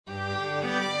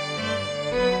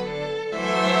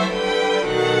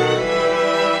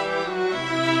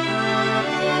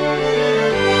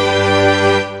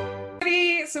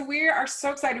are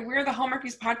so excited. We're the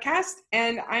Hallmarkies podcast,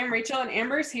 and I'm Rachel, and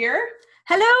Amber's here.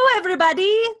 Hello,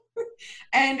 everybody.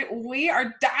 And we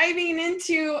are diving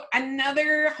into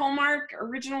another Hallmark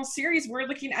original series. We're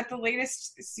looking at the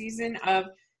latest season of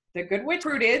The Good Witch.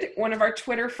 Recruited one of our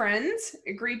Twitter friends,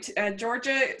 agreed to,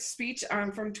 Georgia Speech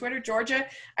from Twitter. Georgia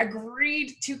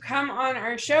agreed to come on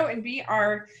our show and be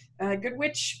our Good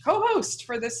Witch co-host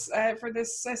for this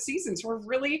season. So we're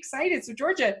really excited. So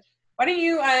Georgia, why don't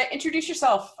you introduce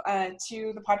yourself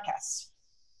to the podcast?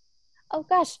 Oh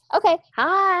gosh. Okay.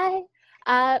 Hi.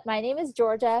 My name is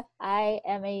Georgia. I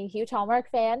am a huge Hallmark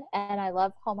fan, and I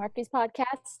love Hallmarkies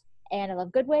podcasts, and I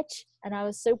love Good Witch. And I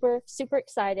was super, super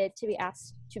excited to be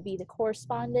asked to be the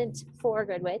correspondent for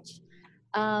Good Witch.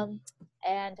 And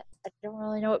I don't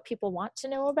really know what people want to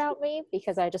know about me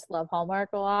because I just love Hallmark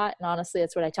a lot. And honestly,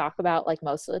 it's what I talk about like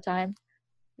most of the time.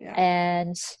 Yeah.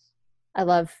 And I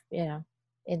love,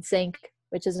 NSYNC,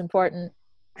 which is important.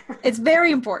 It's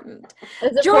very important.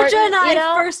 It's Georgia important, and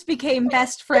I first became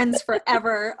best friends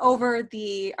forever over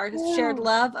our shared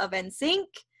love of NSYNC,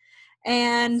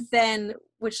 and then,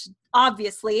 which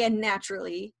obviously and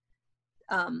naturally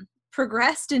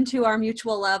progressed into our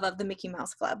mutual love of the Mickey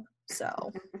Mouse Club.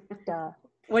 So,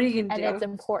 what are you gonna do? And it's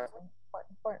important.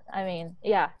 I mean,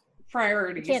 yeah.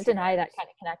 Priorities. You can't deny that kind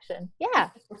of connection.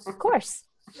 Yeah, of course.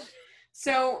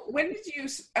 So when did you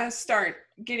start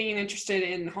getting interested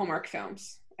in Hallmark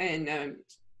films and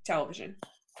television?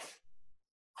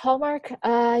 Hallmark,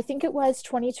 I think it was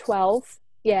 2012.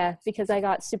 Yeah, because I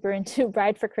got super into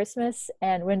Bride for Christmas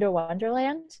and Winter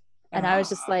Wonderland. And I was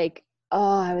just like,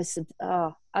 I was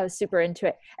super into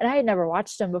it. And I had never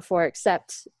watched them before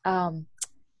except, A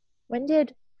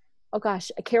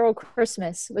Carol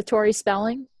Christmas with Tori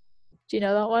Spelling. Do you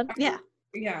know that one? Yeah.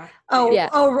 Yeah.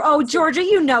 Oh, Georgia,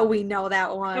 we know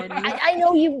that one. I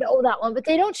know you know that one, but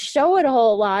they don't show it a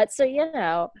whole lot. So,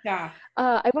 Yeah.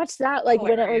 I watched that like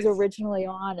Hilarious. when it was originally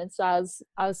on. And so I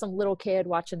was some little kid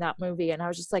watching that movie, and I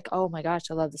was just like, oh my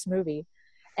gosh, I love this movie.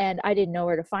 And I didn't know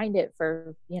where to find it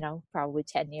for, probably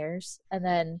 10 years. And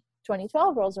then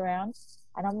 2012 rolls around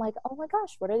and I'm like, oh my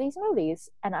gosh, what are these movies?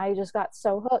 And I just got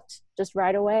so hooked just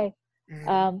right away.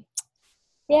 Mm-hmm.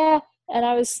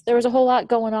 And there was a whole lot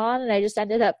going on, and I just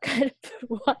ended up kind of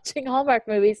watching Hallmark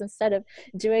movies instead of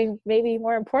doing maybe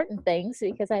more important things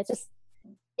because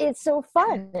it's so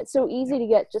fun. It's so easy to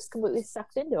get just completely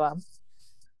sucked into them.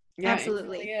 Yeah,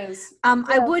 absolutely. It really is.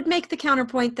 I would make the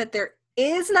counterpoint that there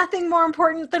is nothing more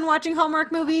important than watching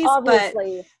Hallmark movies.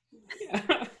 Obviously.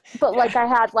 But like I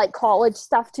had like college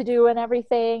stuff to do and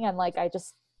everything, and like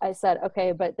I said,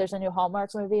 okay, but there's a new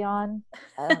Hallmark movie on,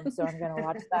 so I'm going to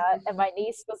watch that. And my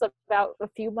niece was about a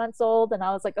few months old, and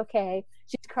I was like, okay,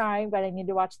 she's crying, but I need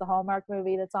to watch the Hallmark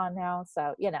movie that's on now.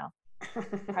 So,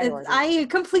 I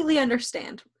completely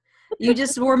understand. You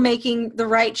just were making the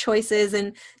right choices,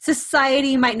 and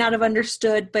society might not have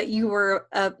understood, but you were,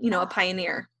 a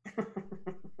pioneer.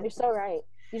 You're so right.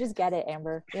 You just get it,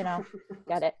 Amber. Get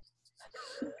it.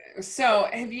 So,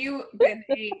 have you been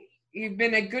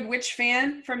a Good Witch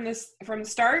fan from the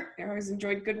start? I always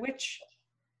enjoyed Good Witch.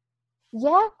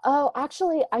 Yeah. Oh,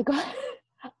 actually, I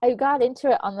got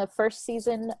into it on the first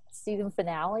season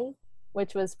finale,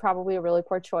 which was probably a really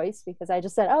poor choice because I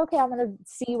just said, oh, okay, I'm going to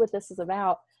see what this is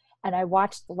about. And I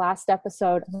watched the last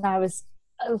episode, and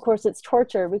of course, it's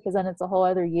torture because then it's a whole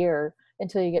other year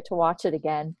until you get to watch it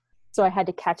again. So I had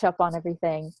to catch up on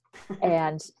everything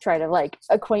and try to like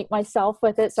acquaint myself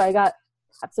with it. So I got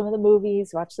some of the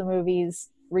movies, watch the movies,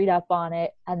 read up on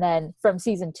it. And then from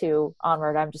season 2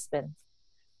 onward, I've just been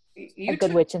a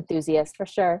Good Witch enthusiast for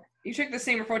sure. You took the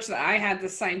same approach that I had, the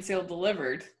Signed, Sealed,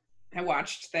 Delivered. I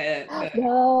watched the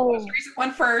most recent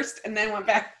one first and then went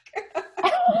back. It's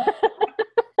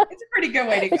a pretty good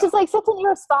way to go. It's just like such an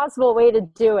irresponsible way to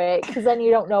do it because then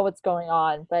you don't know what's going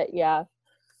on. But yeah.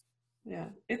 Yeah,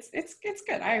 it's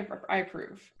good. I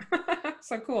approve.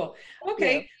 So cool.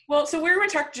 Okay, well, so we're going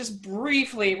to talk just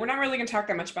briefly. We're not really going to talk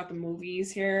that much about the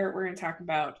movies here. We're going to talk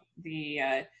about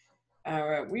the.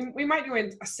 We might do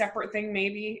a separate thing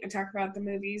maybe and talk about the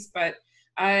movies, but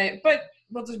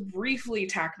we'll just briefly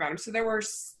talk about them. So there were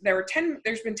 10.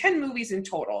 There's been 10 movies in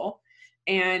total,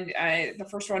 and the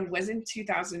first one was in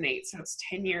 2008, so it's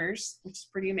 10 years, which is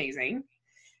pretty amazing.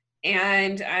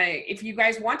 And if you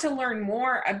guys want to learn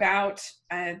more about,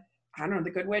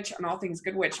 The Good Witch and all things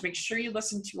Good Witch, make sure you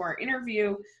listen to our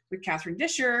interview with Catherine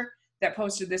Disher that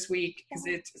posted this week because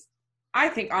I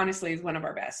think, honestly, is one of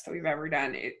our best that we've ever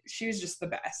done. She was just the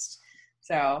best.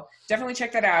 So definitely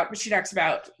check that out. But she talks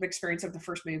about the experience of the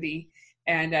first movie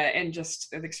and just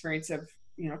the experience of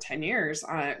 10 years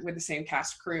with the same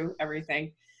cast, crew,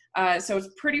 everything. So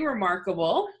it's pretty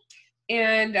remarkable.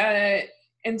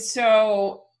 and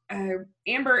so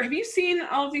Amber, have you seen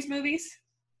all of these movies?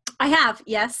 I have,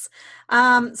 yes.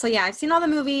 So yeah, I've seen all the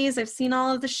movies, I've seen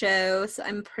all of the shows, so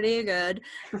I'm pretty good.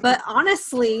 But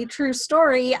honestly, true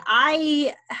story,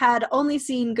 I had only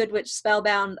seen Good Witch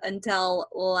Spellbound until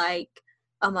like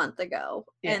a month ago,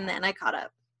 and then I caught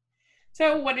up.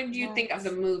 So what did you think of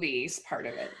the movies part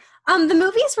of it? The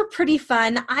movies were pretty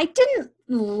fun. I didn't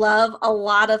love a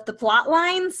lot of the plot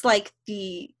lines, like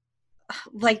the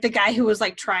guy who was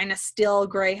like trying to steal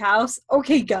Grey House.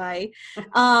 Okay, guy.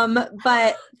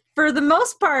 But for the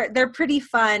most part, they're pretty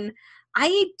fun.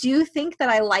 I do think that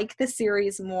I like the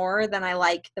series more than I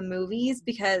like the movies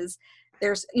because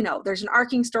there's an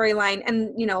arcing storyline,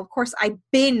 and of course I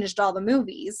binged all the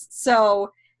movies.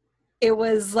 So it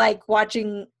was like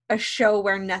watching a show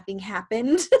where nothing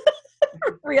happened.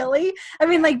 Really? I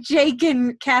mean, like Jake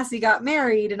and Cassie got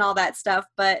married and all that stuff,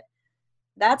 but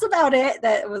that's about it.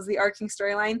 That was the arcing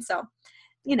storyline. So,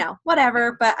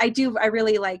 whatever. But I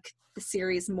really like the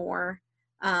series more.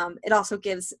 It also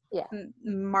gives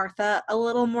Martha a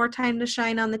little more time to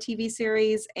shine on the TV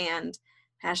series, and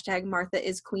 # Martha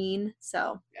is queen.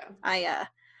 So I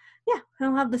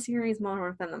love the series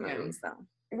more than the movies though.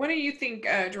 What do you think,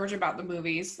 George, about the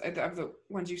movies, of the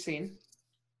ones you've seen?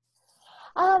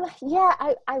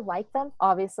 I like them,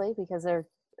 obviously, because they're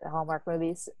Hallmark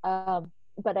movies.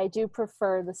 But I do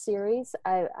prefer the series.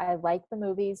 I like the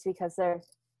movies because they're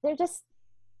just,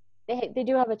 they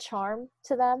do have a charm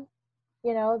to them.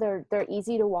 They're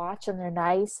easy to watch, and they're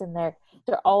nice, and they're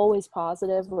always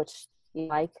positive, which you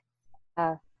like.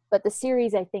 But the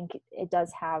series, I think it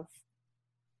does have,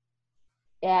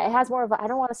 it has more of a, I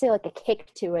don't want to say like a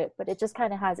kick to it, but it just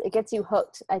kind of it gets you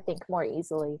hooked, I think, more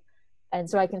easily. And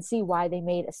so I can see why they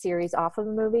made a series off of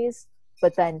the movies,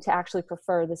 but then to actually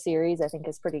prefer the series, I think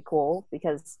is pretty cool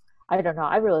because, I don't know,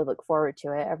 I really look forward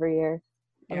to it every year.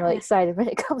 I'm really excited when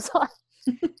it comes on.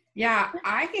 Yeah,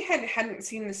 I hadn't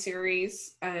seen the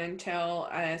series until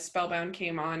Spellbound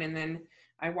came on, and then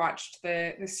I watched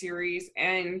the series,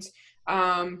 and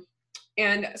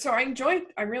so I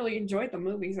really enjoyed the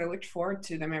movies. I looked forward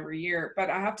to them every year, but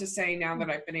I have to say now that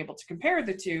I've been able to compare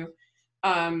the two,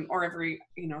 or every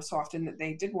so often that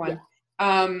they did one.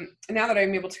 Now that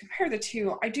I'm able to compare the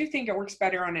two, I do think it works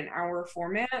better on an hour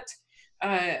format.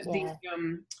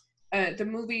 The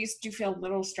movies do feel a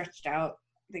little stretched out.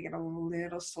 They get a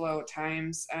little slow at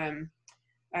times.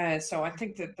 So I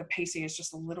think that the pacing is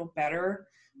just a little better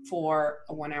for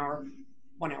a 1 hour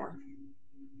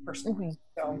personally. Mm-hmm.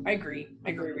 So I agree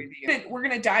with you. We're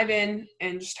going to dive in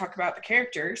and just talk about the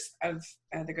characters of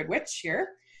the Good Witch here.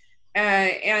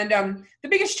 And the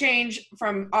biggest change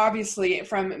from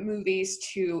movies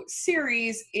to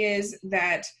series is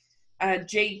that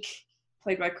Jake,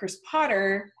 played by Chris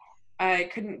Potter,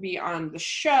 couldn't be on the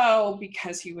show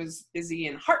because he was busy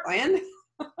in Heartland.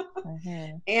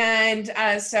 Mm-hmm.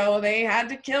 And so they had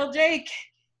to kill Jake.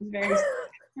 Very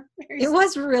it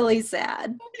was really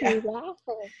sad. Yeah.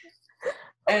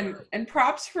 And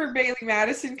props for Bailey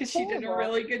Madison because she did a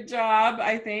really good job,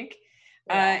 I think.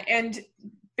 And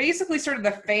basically sort of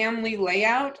the family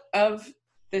layout of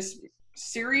this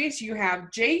series, you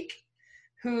have Jake,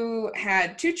 who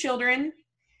had 2 children,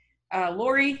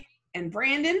 Lori and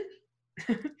Brandon.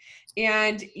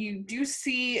 And you do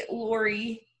see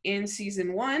Lori in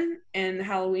season 1 in the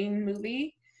Halloween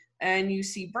movie, and you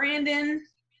see Brandon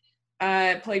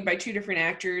played by 2 different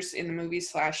actors in the movie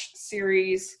 /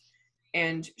 series,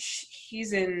 and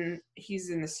he's in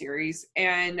the series,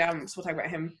 and so we'll talk about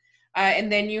him.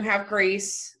 And then you have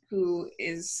Grace, who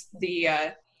is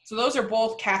so those are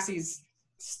both Cassie's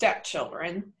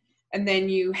stepchildren. And then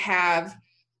you have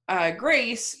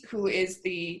Grace, who is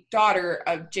the daughter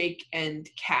of Jake and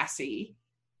Cassie.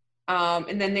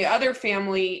 And then the other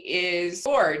family is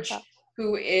George,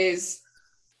 who is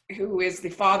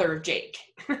the father of Jake.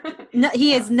 No,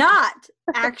 he is not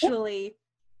actually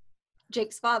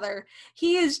Jake's father.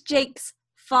 He is Jake's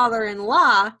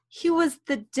father-in-law. He was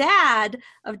the dad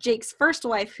of Jake's first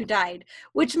wife who died,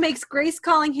 which makes Grace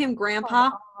calling him grandpa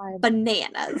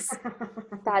bananas.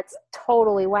 That's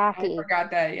totally wacky. I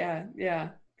forgot that. Yeah.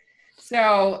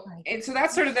 So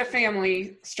that's sort of the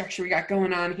family structure we got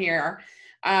going on here.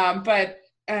 But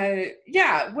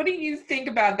what do you think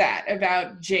about that,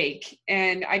 about Jake?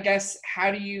 And I guess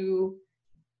do you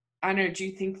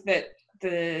think that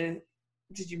did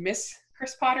you miss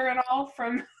Chris Potter at all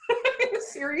from the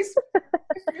series?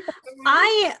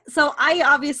 I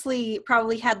obviously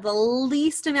probably had the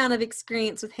least amount of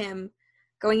experience with him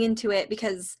going into it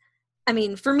because, I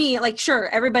mean, for me, like, sure,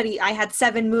 I had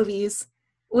 7 movies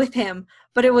with him,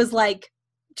 but it was like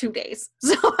 2 days.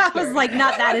 So I was like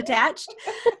not that attached.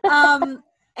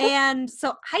 And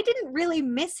so I didn't really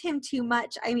miss him too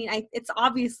much. I mean, it's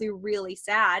obviously really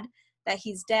sad that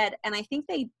he's dead. And I think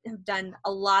they have done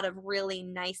a lot of really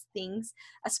nice things,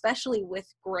 especially with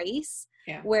Grace,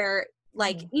 where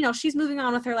like, you know, she's moving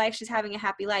on with her life. She's having a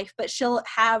happy life, but she'll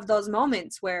have those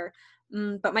moments where,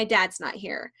 but my dad's not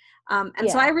here.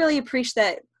 So I really appreciate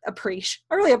that.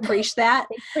 I really appreciate that.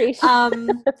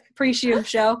 Appreciative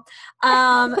show.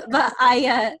 But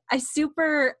I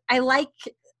like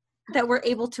that we're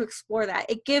able to explore that.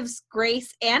 It gives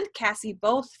Grace and Cassie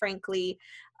both, frankly,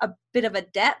 a bit of a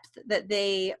depth that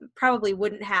they probably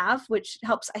wouldn't have, which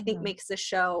helps, I think, makes this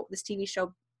TV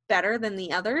show better than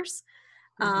the others.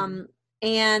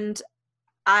 And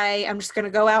I'm just going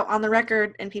to go out on the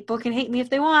record, and people can hate me if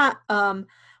they want.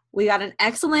 We got an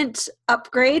excellent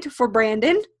upgrade for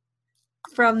Brandon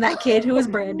from that kid who was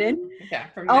Brandon.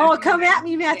 Come at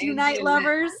me, Matthew Knight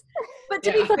lovers. But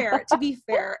to be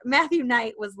fair, Matthew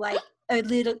Knight was like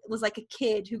a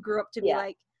kid who grew up to be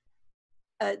like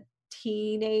a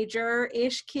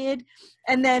teenager-ish kid.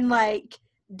 And then like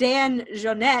Dan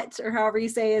Jeanette, or however you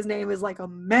say his name, is like a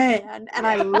man, and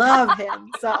I love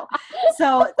him. So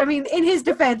I mean, in his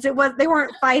defense, they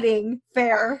weren't fighting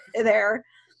fair there.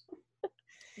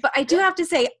 But I do have to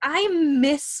say, I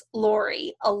miss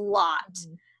Lori a lot.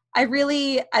 I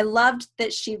loved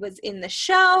that she was in the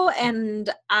show, and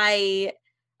I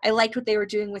liked what they were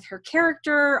doing with her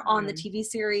character on the TV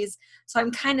series. So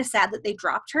I'm kind of sad that they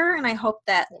dropped her, and I hope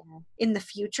that in the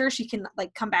future she can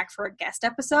like come back for a guest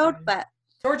episode. But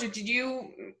Georgia,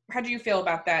 how do you feel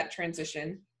about that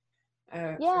transition?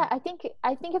 I think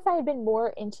if I had been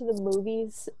more into the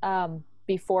movies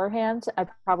beforehand, I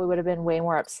probably would have been way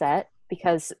more upset,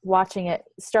 because starting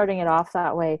it off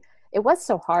that way, it was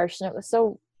so harsh, and it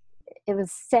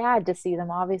was sad to see them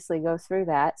obviously go through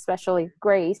that, especially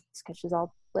Grace, because she's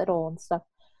all little and stuff.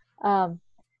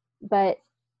 But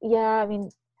yeah, I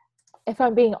mean, if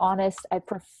I'm being honest,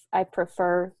 I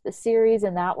prefer the series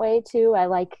in that way too. I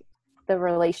like the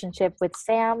relationship with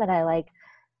Sam, and I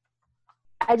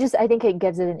think it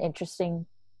gives it an interesting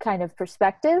kind of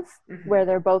perspective where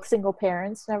they're both single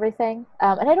parents and everything.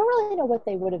 And I don't really know what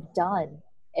they would have done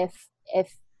if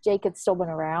Jake had still been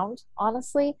around,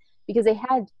 honestly, because they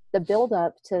had the build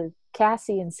up to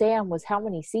Cassie and Sam was how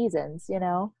many seasons, you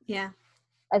know? Yeah.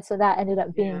 And so that ended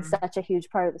up being such a huge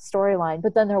part of the storyline.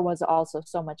 But then there was also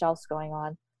so much else going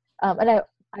on. And I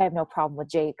have no problem with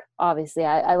Jake. Obviously,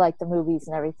 I like the movies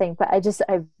and everything, but I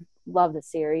love the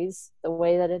series the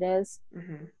way that it is.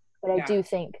 But I do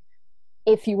think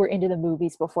if you were into the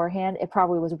movies beforehand, it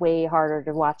probably was way harder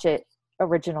to watch it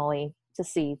originally to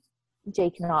see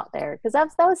Jake not there, because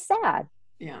that was sad.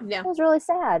 Yeah, it was really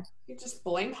sad. You just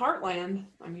blame Heartland.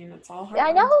 I mean, it's all Heartland.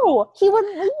 I know, he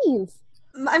wouldn't leave.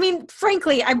 I mean,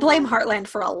 frankly, I blame Heartland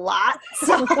for a lot.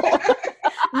 So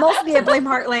mostly I blame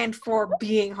Heartland for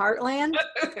being Heartland.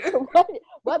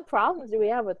 What problems do we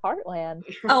have with Heartland?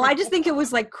 Oh, I just think it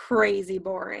was like crazy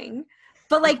boring.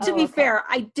 But like, to be fair,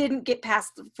 I didn't get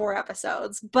past the 4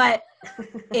 episodes. But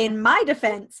in my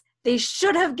defense, they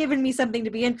should have given me something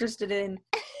to be interested in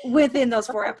within those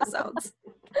 4 episodes.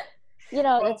 You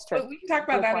know, that's true. But we can talk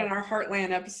about that in our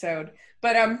Heartland episode.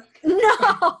 But no.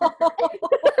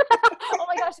 Oh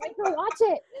my gosh, make her watch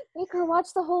it. Make her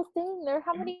watch the whole thing. There are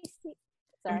how many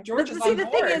Sorry. The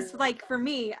thing is, like, for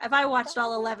me, if I watched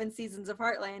all 11 seasons of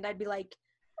Heartland, I'd be like,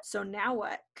 so now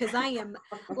what? Because I am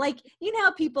like, you know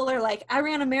how people are like, I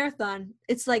ran a marathon.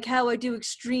 It's like how I do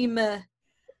extreme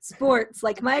sports.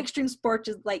 Like, my extreme sport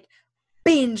is like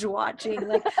binge watching.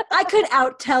 Like, I could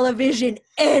out television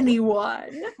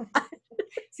anyone.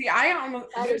 See,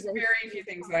 there's very few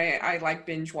things that I like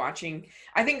binge watching.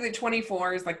 I think the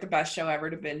 24 is like the best show ever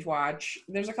to binge watch.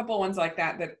 There's a couple of ones like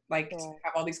that like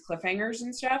have all these cliffhangers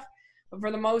and stuff. But for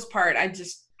the most part, I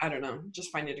don't know,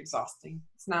 just find it exhausting.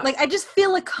 It's not like, I just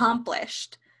feel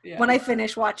accomplished when I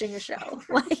finish watching a show.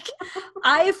 Like,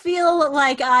 I feel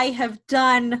like I have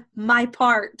done my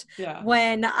part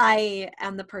when I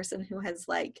am the person who has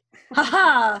like,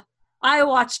 haha, I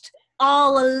watched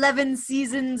all 11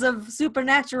 seasons of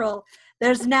Supernatural.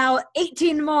 There's now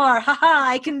 18 more. Haha,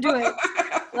 I can do it.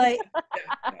 Like,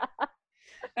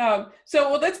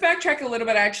 so let's backtrack a little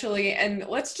bit, actually, and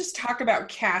let's just talk about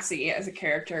Cassie as a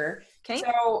character. Okay.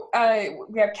 So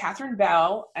we have Catherine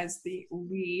Bell as the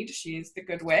lead. She is the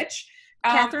Good Witch.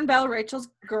 Catherine Bell, Rachel's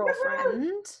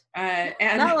girlfriend. And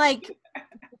not like,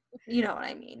 you know what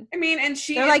I mean. I mean, and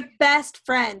they're like best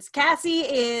friends. Cassie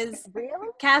is really?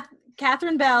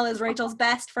 Catherine Bell is Rachel's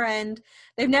best friend.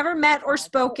 They've never met or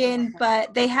spoken,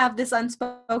 but they have this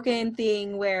unspoken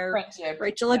thing where Friendship.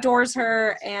 Rachel adores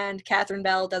her and Catherine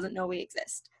Bell doesn't know we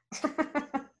exist.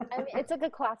 I mean, it's like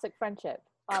a classic friendship.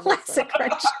 Obviously. Classic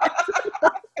friendship.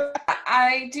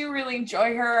 I do really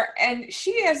enjoy her, and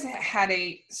she has had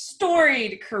a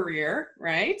storied career,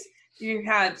 right?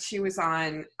 She was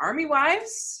on Army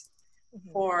Wives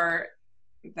for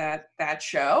that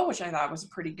show, which I thought was a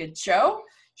pretty good show.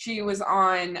 She was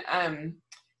on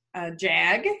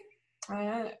JAG,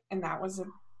 and that was a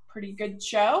pretty good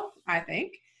show, I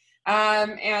think.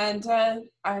 And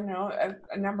I know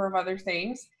a number of other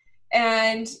things.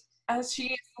 And she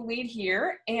is the lead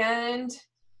here. And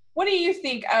what do you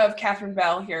think of Catherine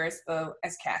Bell here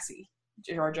as Cassie,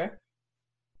 Georgia?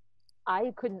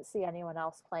 I couldn't see anyone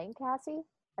else playing Cassie.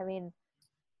 I mean,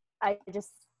 I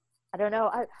don't know.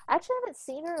 I actually haven't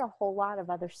seen her in a whole lot of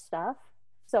other stuff.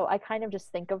 So I kind of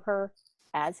just think of her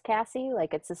as Cassie,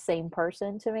 like it's the same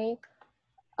person to me.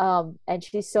 And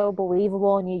she's so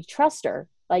believable and you trust her.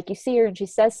 Like you see her and she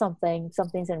says something's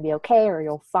going to be okay, or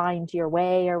you'll find your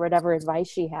way, or whatever advice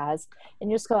she has. And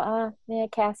you just go, yeah,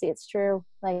 Cassie, it's true.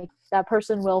 Like that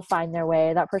person will find their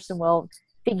way. That person will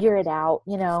figure it out,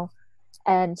 you know?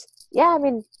 And yeah, I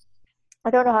mean, I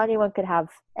don't know how anyone could have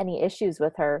any issues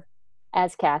with her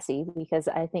as Cassie, because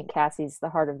I think Cassie's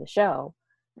the heart of the show.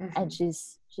 And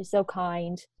she's so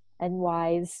kind and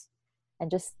wise, and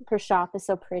just her shop is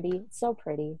so pretty. It's so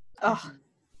pretty. Oh.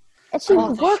 And she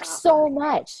works so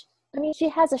much. I mean, she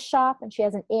has a shop and she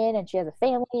has an inn and she has a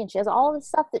family and she has all this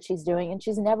stuff that she's doing, and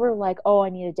she's never like, oh, I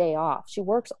need a day off. She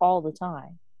works all the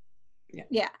time.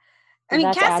 Yeah. I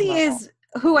mean, Cassie is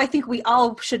who I think we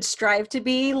all should strive to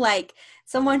be, like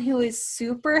someone who is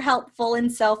super helpful and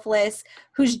selfless,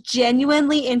 who's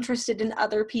genuinely interested in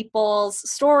other people's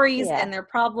stories and their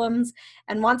problems,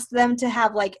 and wants them to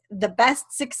have like the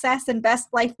best success and best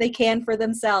life they can for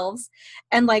themselves.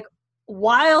 And like,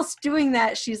 whilst doing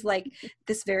that, she's like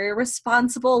this very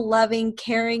responsible, loving,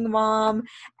 caring mom.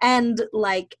 And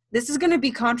like, this is going to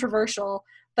be controversial,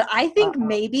 but I think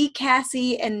maybe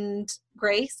Cassie and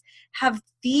Grace have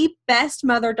the best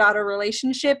mother-daughter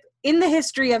relationship in the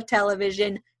history of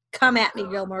television. Come at me,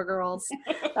 Gilmore Girls.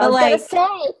 But like,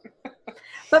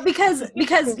 but because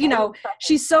you know,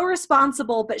 she's so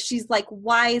responsible, but she's like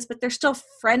wise, but they're still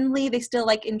friendly. They still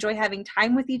like enjoy having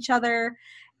time with each other,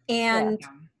 and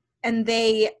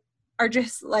they are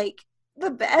just like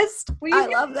the best. I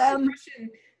love them.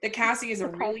 That Cassie is a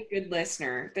really good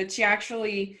listener. That she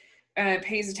actually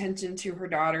pays attention to her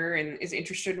daughter and is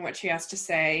interested in what she has to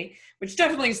say, which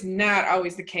definitely is not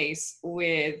always the case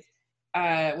with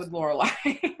Lorelai.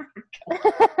 For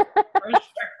sure.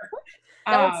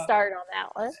 Don't start on that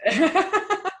one.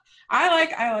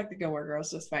 I like the Gilmore Girls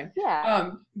just fine.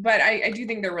 Yeah. But I do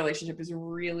think their relationship is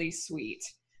really sweet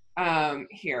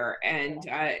here. And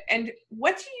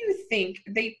what do you think?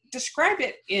 They describe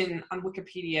it on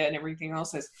Wikipedia and everything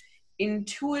else as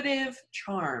intuitive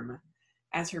charm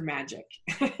as her magic.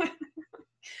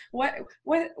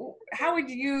 How would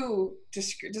you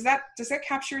describe? Does that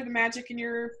capture the magic in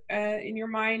your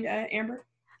mind, Amber?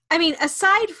 I mean,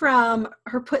 aside from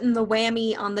her putting the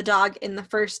whammy on the dog in the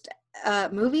first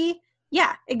movie,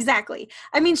 yeah, exactly.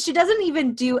 I mean, she doesn't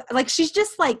even do, like, she's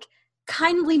just like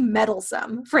kindly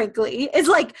meddlesome, frankly. It's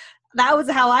like, that was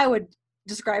how I would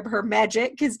describe her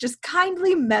magic, is just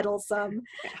kindly meddlesome,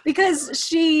 because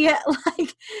she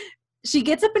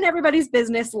gets up in everybody's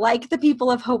business like the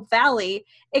people of Hope Valley,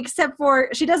 except for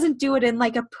she doesn't do it in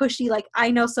like a pushy, like,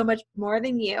 I know so much more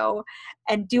than you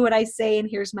and do what I say and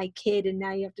here's my kid and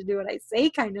now you have to do what I say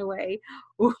kind of way.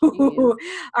 Ooh,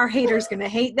 our haters gonna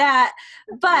hate that.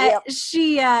 But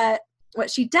she, what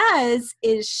she does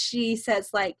is she says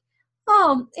like,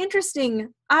 oh,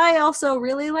 interesting. I also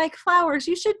really like flowers.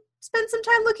 You should spend some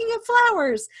time looking at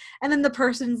flowers. And then the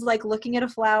person's like looking at a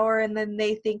flower and then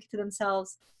they think to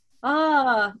themselves,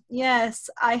 yes,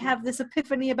 I have this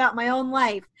epiphany about my own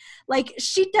life. Like,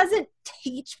 she doesn't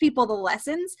teach people the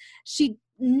lessons. She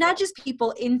nudges people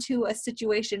into a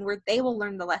situation where they will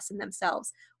learn the lesson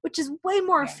themselves, which is way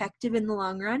more effective in the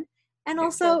long run, and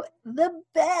also the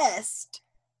best.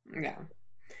 Yeah.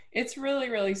 It's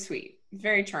really sweet.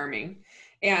 Very charming.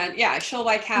 And she'll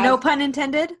like have... No pun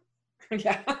intended?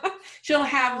 Yeah. She'll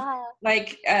have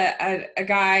like a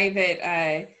guy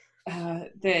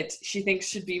that she thinks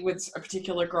should be with a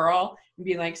particular girl and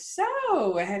be like,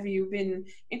 so have you been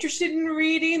interested in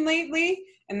reading lately?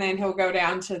 And then he'll go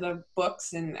down to the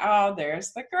books and, oh,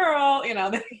 there's the girl, you know.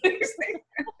 It's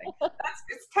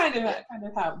kind of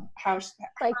how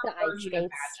like the version of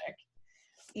magic.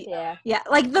 Yeah,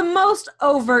 like the most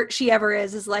overt she ever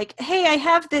is like, hey, I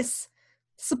have this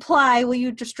supply, will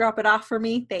you just drop it off for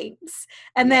me? Thanks.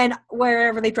 And then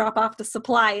wherever they drop off the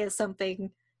supply is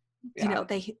something, you know,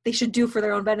 they should do for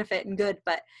their own benefit and good,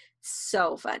 but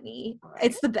so funny. Right.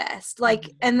 It's the best.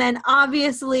 Like, and then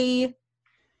obviously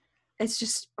it's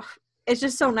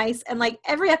just so nice. And like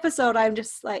every episode I'm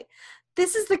just like,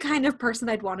 this is the kind of person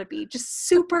I'd want to be. Just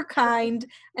super kind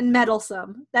and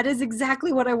meddlesome. That is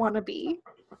exactly what I want to be.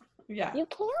 Yeah. You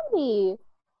can be.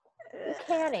 You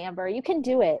can, Amber. You can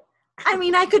do it. I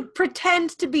mean, I could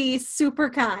pretend to be super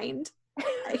kind.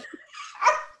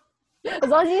 As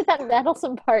long as you get that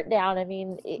meddlesome part down, I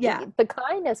mean, the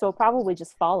kindness will probably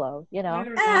just follow, you know?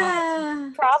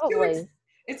 Probably.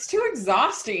 It's too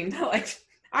exhausting. Like,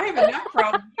 I have enough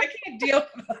problems. I can't deal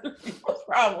with other people's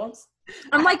problems.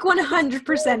 I'm like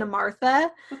 100% a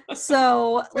Martha.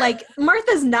 So, like,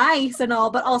 Martha's nice and all,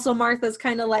 but also Martha's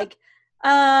kind of like,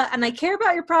 and I care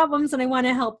about your problems and I want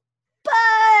to help,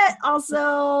 but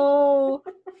also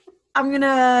I'm going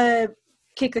to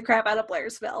kick the crap out of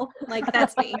Blairsville. Like,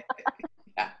 that's me.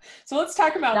 Yeah. So let's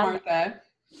talk about Martha.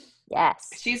 Yes.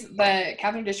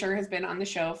 Catherine Disher has been on the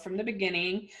show from the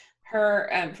beginning.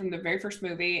 Her, from the very first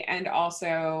movie, and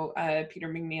also Peter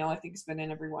McNeil, I think, has been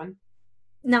in every one.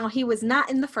 No, he was not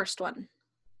in the first one.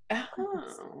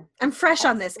 Oh. I'm fresh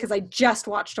on this because I just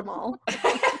watched them all.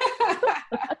 Okay.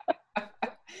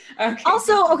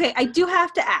 Also, okay, I do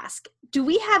have to ask, do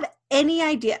we have any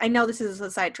idea, I know this is a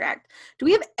sidetrack, do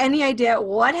we have any idea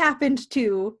what happened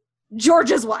to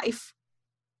George's wife?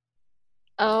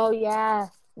 Oh, yeah.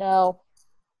 No.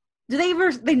 Do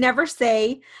they never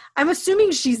say? I'm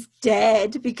assuming she's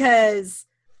dead because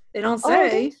they don't say. Oh,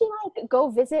 didn't she like go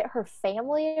visit her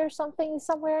family or something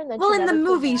somewhere? And then well, in the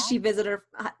movies, she visited her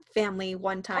family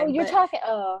one time. Oh, you're talking.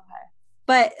 Oh, okay.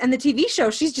 But in the TV show,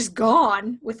 she's just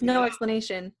gone with no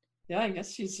explanation. Yeah, I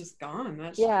guess she's just gone.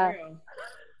 That's true.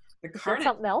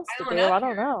 Something else to do. I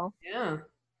don't know. Yeah.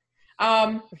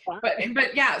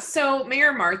 But yeah. So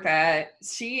Mayor Martha,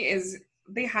 she is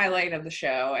the highlight of the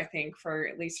show, I think,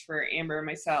 at least for Amber and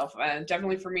myself,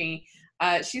 definitely for me.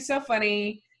 She's so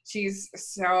funny. She's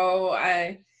so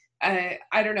I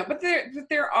don't know, but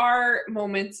there are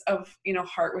moments of, you know,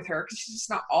 heart with her because she's just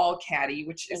not all catty,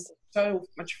 which is so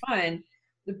much fun.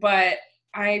 But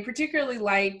I particularly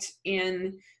liked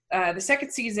in the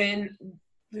second season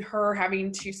her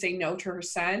having to say no to her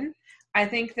son. I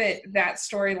think that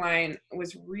storyline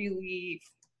was really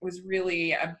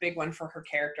a big one for her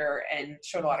character and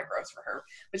showed a lot of growth for her.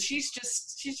 But she's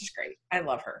just great. I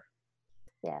love her.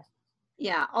 Yeah.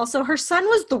 Yeah. Also, her son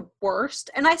was the worst,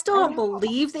 and I still don't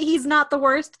believe that he's not the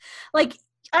worst. Like,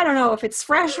 I don't know if it's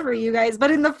fresh for you guys,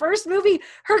 but in the first movie,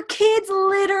 her kids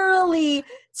literally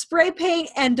spray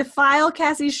paint and defile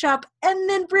Cassie's shop and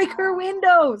then break her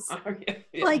windows. Oh,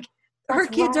 yeah. Like, her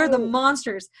kids are the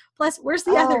monsters. Plus, where's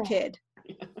the other kid?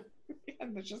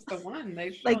 There's just the one.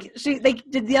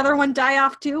 Did the other one die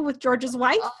off too with George's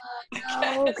wife?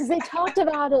 No, because they talked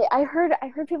about it. I heard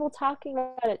people talking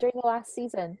about it during the last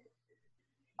season.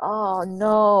 Oh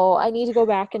no, I need to go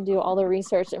back and do all the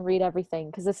research and read everything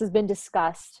because this has been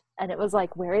discussed. And it was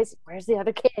like, where's the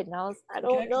other kid? And I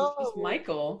don't know. It's just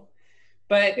Michael.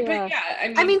 But yeah,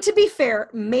 I mean, to be fair,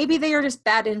 maybe they are just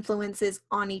bad influences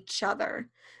on each other,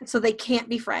 so they can't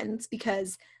be friends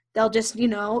because they'll just, you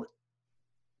know,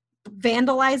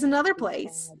 vandalize another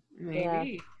place.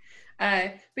 Maybe.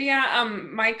 But yeah,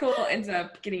 Michael ends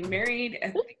up getting married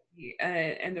at the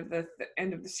end of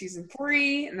the season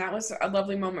 3, and that was a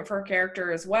lovely moment for her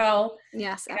character as well.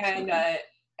 Yes, absolutely.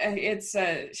 And it's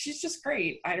she's just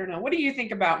great. I don't know. What do you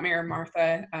think about Mayor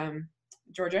Martha,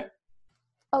 Georgia?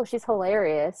 Oh, she's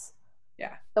hilarious.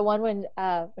 Yeah. The one when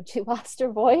she lost her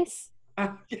voice.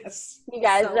 Yes. You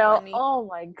guys know. Funny. Oh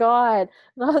my God.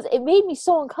 It made me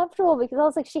so uncomfortable because I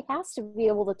was like, she has to be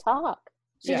able to talk.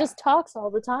 She just talks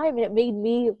all the time, and it made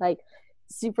me like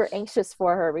super anxious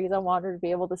for her because I want her to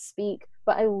be able to speak.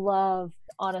 But I love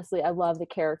the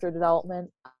character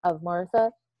development of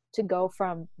Martha to go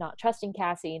from not trusting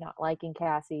Cassie, not liking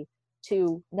Cassie,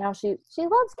 to now she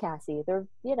loves Cassie. They're,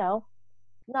 you know,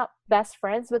 not best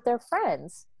friends, but they're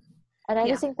friends. And I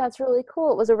just think that's really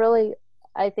cool. It was a really,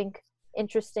 I think,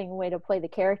 interesting way to play the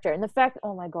character. And the fact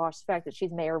that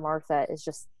she's Mayor Martha is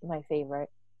just my favorite.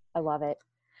 I love it.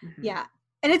 Yeah.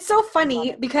 And it's so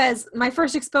funny because my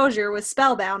first exposure was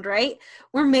Spellbound, right?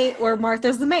 Where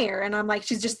Martha's the mayor, and I'm like,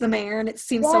 she's just the mayor, and it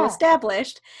seems so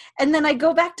established. And then I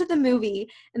go back to the movie,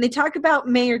 and they talk about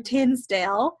Mayor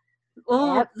Tinsdale,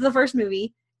 the first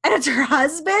movie, and it's her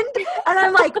husband, and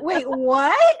I'm like, wait,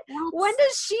 what? when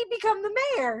does she become the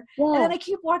mayor? Yeah. And then I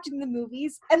keep watching the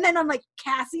movies, and then I'm like,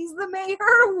 Cassie's the mayor?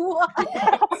 What?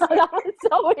 That's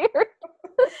so weird.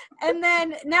 And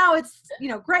then now it's,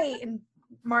 great, and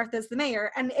Martha's the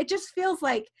mayor, and it just feels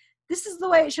like this is the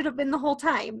way it should have been the whole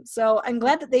time. So I'm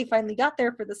glad that they finally got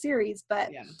there for the series,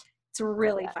 but it's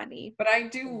really funny. But I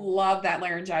do love that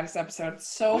laryngitis episode. It's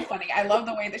so funny. I love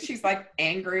the way that she's like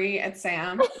angry at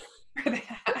Sam for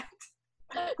that.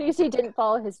 Because she didn't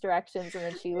follow his directions, and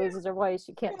then she loses her voice.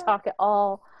 She can't talk at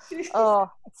all. Oh,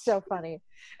 it's so funny.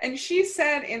 And she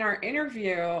said in our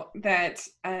interview that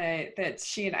that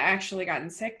she had actually gotten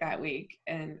sick that week,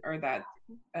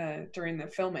 during the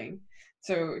filming,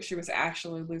 so she was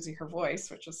actually losing her voice,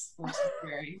 which was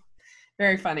very,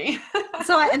 very funny.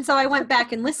 So I went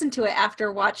back and listened to it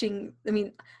after watching.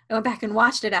 I went back and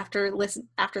watched it after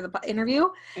the interview.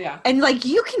 Yeah. And like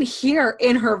you can hear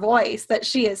in her voice that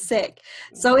she is sick.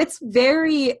 So it's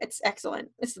excellent.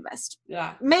 It's the best.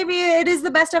 Yeah. Maybe it is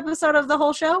the best episode of the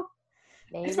whole show.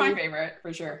 Maybe. It's my favorite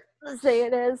for sure. Let's say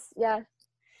it is. Yeah.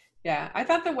 Yeah. I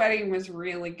thought the wedding was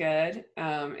really good.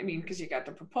 Because you got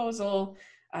the proposal,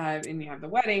 and you have the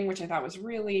wedding, which I thought was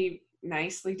really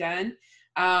nicely done.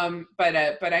 But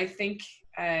I think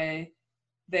that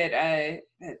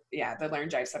the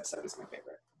laryngitis episode is my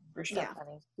favorite for sure.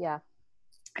 Yeah.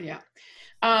 Yeah.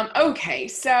 Okay.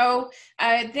 So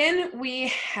then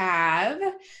we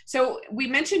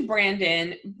mentioned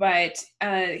Brandon, but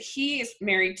he is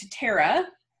married to Tara,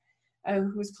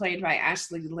 who's played by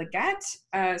Ashley Leggett,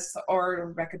 or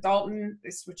Rebecca Dalton.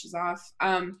 This switches off.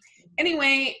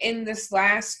 Anyway, in this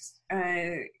last,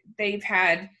 they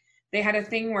had a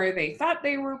thing where they thought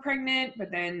they were pregnant,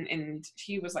 and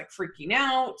he was like freaking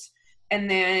out, and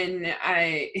then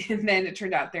it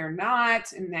turned out they're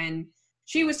not, and then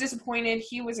she was disappointed.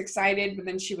 He was excited, but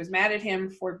then she was mad at him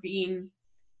for being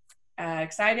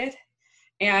excited.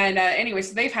 And anyway,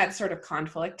 so they've had sort of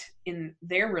conflict in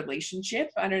their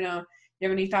relationship. I don't know. You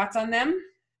have any thoughts on them?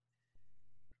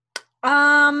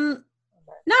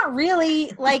 Not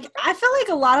really. Like, I feel like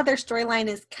a lot of their storyline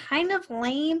is kind of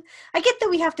lame. I get that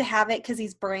we have to have it because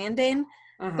he's Brandon,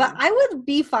 but I would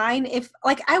be fine if,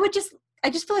 like, I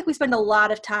just feel like we spend a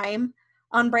lot of time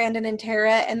on Brandon and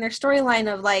Tara and their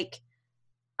storyline of, like,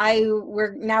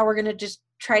 we're going to just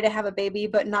try to have a baby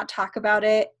but not talk about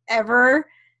it ever.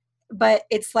 But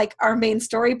it's like our main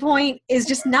story point is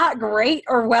just not great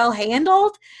or well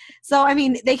handled. So,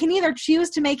 they can either choose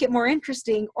to make it more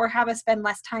interesting or have us spend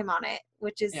less time on it,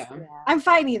 which is, I'm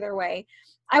fine either way.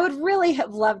 I would really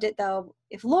have loved it, though,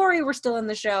 if Lori were still in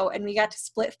the show and we got to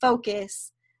split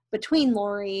focus between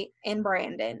Lori and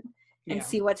Brandon and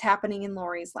see what's happening in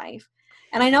Lori's life.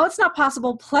 And I know it's not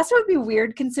possible. Plus, it would be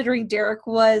weird considering Derek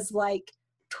was like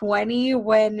 20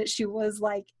 when she was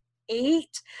like 8,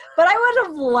 but I would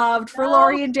have loved for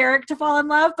Lori and Derek to fall in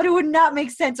love, but it would not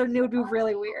make sense, or it would be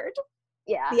really weird.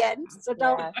 Yeah. The end. So it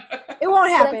won't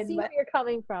happen. But I see where you're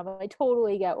coming from. I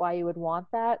totally get why you would want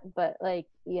that, but it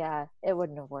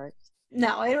wouldn't have worked.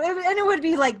 No, it would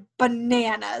be like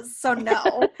bananas. So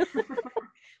no.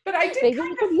 But I did maybe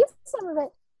we could use some of it.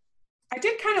 I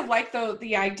did kind of like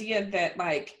the idea that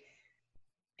like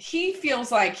he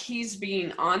feels like he's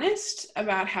being honest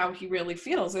about how he really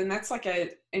feels, and that's like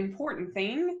an important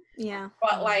thing. Yeah.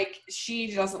 But like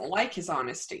she doesn't like his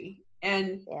honesty,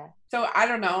 and so I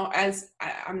don't know. As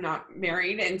I'm not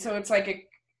married, and so it's like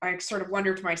I sort of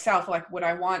wonder to myself, like, would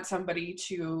I want somebody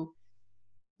to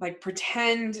like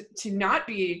pretend to not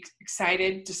be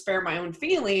excited to spare my own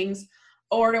feelings,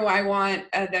 or do I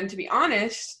want them to be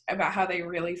honest about how they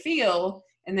really feel,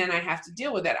 and then I have to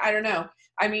deal with it? I don't know.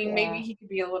 Maybe he could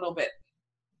be a little bit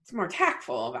more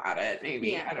tactful about it.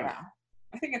 Maybe I don't know.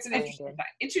 I think it's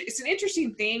an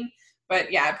interesting thing, but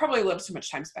probably a little too much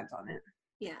time spent on it.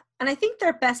 Yeah, and I think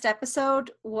their best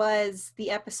episode was the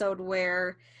episode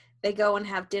where they go and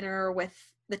have dinner with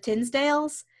the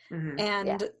Tinsdales,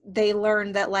 and they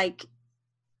learn that like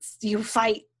you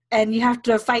fight and you have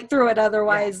to fight through it,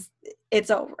 otherwise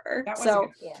it's over.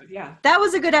 That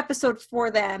was a good episode for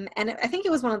them, and I think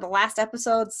it was one of the last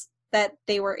episodes that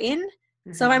they were in.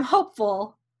 So I'm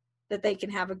hopeful that they can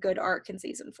have a good arc in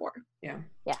season 4. Then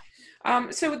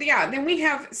we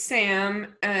have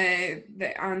Sam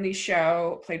on the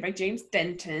show, played by James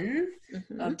Denton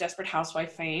of Desperate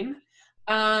Housewife fame,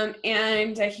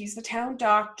 and he's the town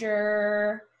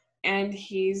doctor, and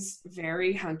he's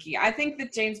very hunky. I think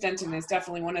that James Denton is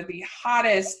definitely one of the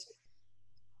hottest,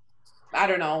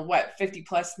 50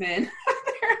 plus men.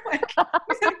 He's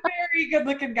a very good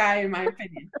looking guy in my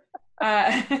opinion.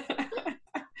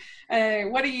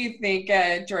 What do you think,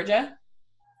 Georgia?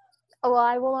 Well,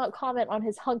 I will not comment on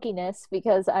his hunkiness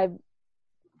because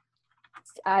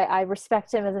I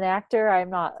respect him as an actor. I'm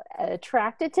not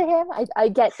attracted to him. I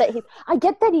get that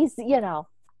he's,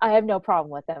 I have no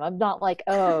problem with him. I'm not like,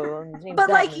 oh, James But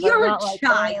like, Dutton. you're a not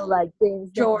child, like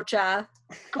James Dutton. Georgia.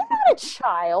 I'm not a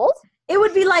child. It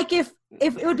would be like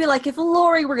if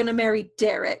Lori were gonna marry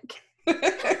Derek.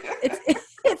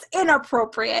 It's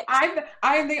inappropriate.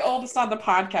 I'm the oldest on the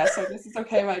podcast, so this is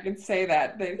okay if I can say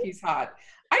that he's hot.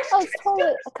 I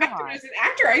totally, respect him as an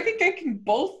actor. I think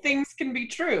both things can be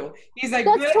true. He's like,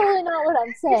 that's totally not what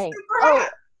I'm saying. Oh,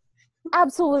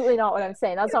 absolutely not what I'm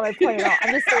saying. That's not my point at all.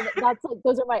 I'm just saying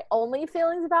those are my only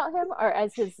feelings about him, or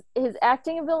as his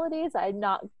acting abilities. I'm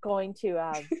not going to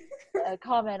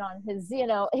comment on his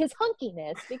his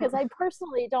hunkiness, because I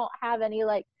personally don't have any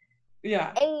like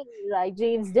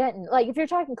James Denton. Like if you're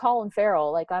talking Colin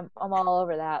Farrell, like I'm all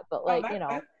over that. But like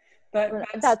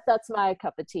that's my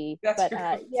cup of tea. But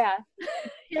yeah,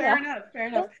 fair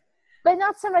enough. But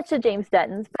not so much the James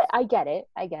Duttons, but I get it,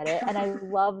 and I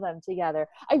love them together.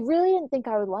 I really didn't think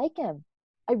I would like him.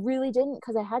 I really didn't,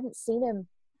 because I hadn't seen him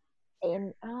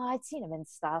I'd seen him in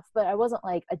stuff, but I wasn't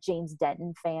like a James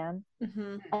Denton fan.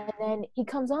 Mm-hmm. And then he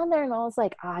comes on there and I was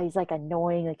like, he's like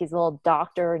annoying, like he's a little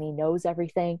doctor and he knows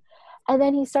everything. And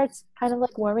then he starts kind of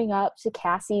like warming up to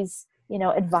Cassie's,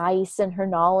 advice and her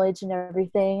knowledge and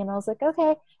everything. And I was like, okay.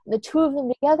 And the two of them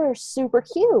together are super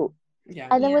cute. Yeah.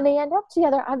 And then when they end up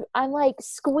together, I'm like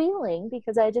squealing,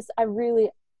 because I really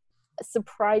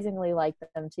surprisingly like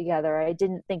them together. I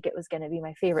didn't think it was going to be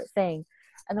my favorite thing.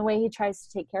 And the way he tries to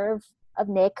take care of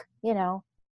Nick,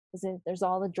 there's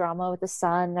all the drama with the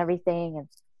son and everything.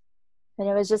 And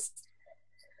it was just,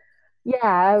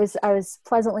 I was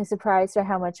pleasantly surprised by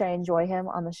how much I enjoy him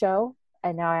on the show.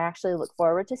 And now I actually look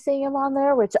forward to seeing him on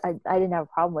there, which I didn't have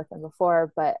a problem with him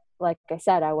before, but like I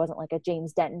said, I wasn't like a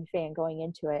James Denton fan going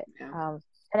into it. Yeah.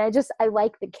 And I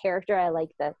like the character. I like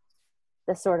the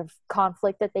sort of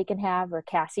conflict that they can have, where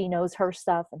Cassie knows her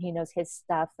stuff and he knows his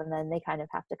stuff, and then they kind of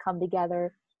have to come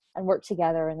together and work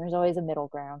together, and there's always a middle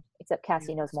ground, except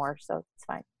Cassie knows more, so it's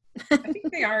fine. I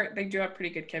think they do have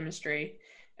pretty good chemistry.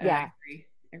 Yeah.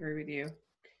 I agree with you.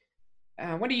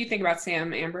 What do you think about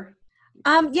Sam, Amber?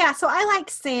 So I like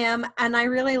Sam, and I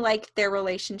really like their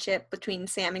relationship between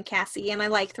Sam and Cassie, and I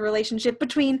like the relationship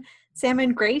between Sam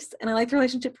and Grace, and I like the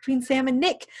relationship between Sam and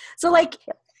Nick. So like,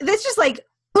 that's just like,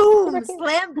 boom,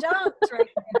 slam dunks right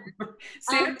there.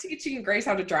 Sam teaching Grace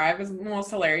how to drive was the most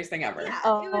hilarious thing ever. Yeah,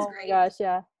 oh it was great. My gosh,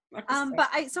 yeah. But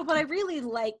what I really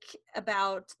like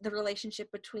about the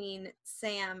relationship between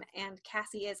Sam and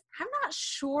Cassie is, I'm not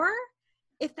sure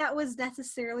if that was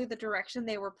necessarily the direction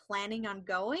they were planning on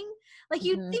going. Like,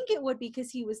 you'd think it would,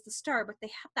 because he was the star, but they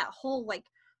had that whole like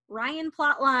Ryan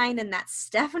plot line and that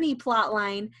Stephanie plot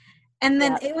line. And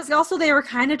then it was also, they were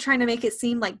kind of trying to make it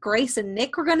seem like Grace and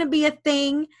Nick were going to be a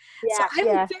thing. Yeah, so I'm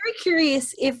very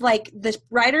curious if like the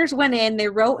writers went in, they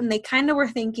wrote, and they kind of were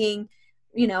thinking,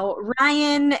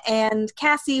 Ryan and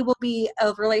Cassie will be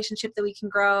a relationship that we can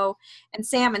grow, and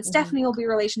Sam and Stephanie will be a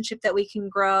relationship that we can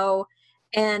grow,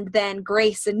 and then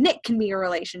Grace and Nick can be a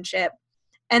relationship.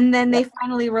 And then they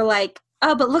finally were like,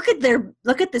 oh, but look at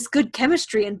this good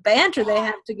chemistry and banter they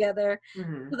have together.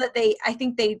 So that I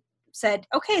think they said,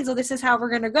 okay, so this is how we're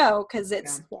going to go, because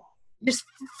it's just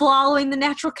following the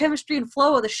natural chemistry and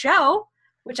flow of the show,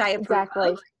 which I approve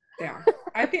of. Yeah,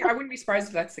 I think I wouldn't be surprised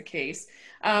if that's the case.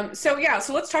 So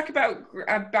let's talk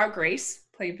about Grace,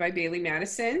 played by Bailee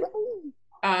Madison.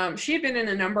 She had been in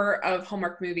a number of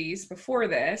Hallmark movies before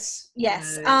this.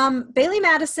 Yes. Bailee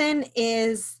Madison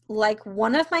is like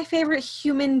one of my favorite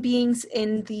human beings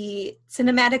in the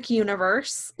cinematic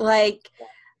universe. Like,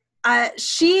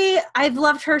 I've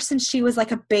loved her since she was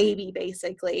like a baby,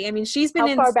 basically. I mean, she's been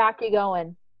How far back are you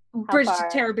going? Bridge to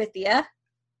Terabithia.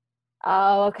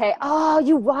 Oh, okay. Oh,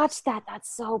 you watched that.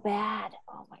 That's so bad.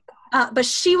 Oh my God. But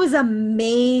she was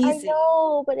amazing. I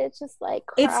know, but it's just like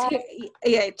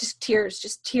just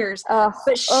tears.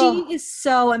 But she is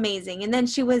so amazing. And then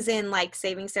she was in like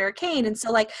Saving Sarah Kane, and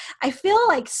so like I feel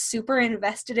like super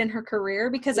invested in her career,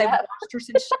 because I've watched her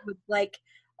since she was like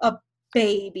a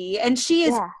baby, and she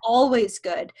is always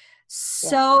good.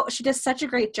 So she does such a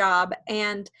great job.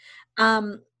 And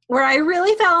where I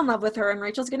really fell in love with her, and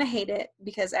Rachel's gonna hate it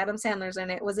because Adam Sandler's in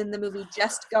it, was in the movie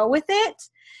Just Go With It.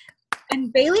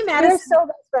 And Bailee Madison. We're so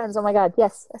best friends. Oh my God.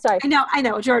 Yes. Sorry. I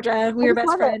know, Georgia. We were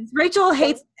best friends. Rachel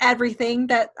hates everything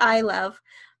that I love.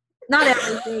 Not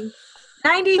everything.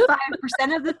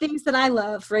 95% of the things that I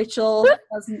love, Rachel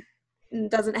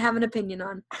doesn't have an opinion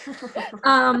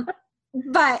on.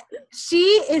 But she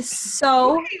is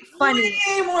so funny.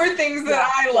 Way more things that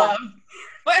I love.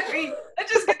 Let's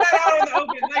just get that out in the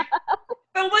open. Like,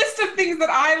 The list of things that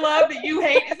I love that you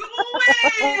hate is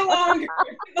way longer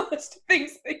than the list of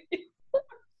things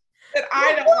that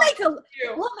I don't like to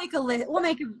do. We'll make a list. We'll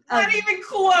make not even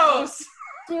close.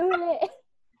 Do it.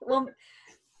 Well,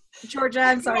 Georgia,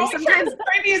 I'm sorry. Sometimes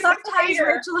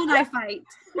Rachel and I fight.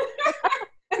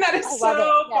 And that is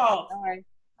so false.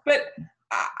 But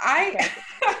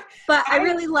I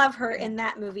really love her in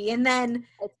that movie. And then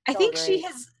I think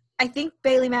I think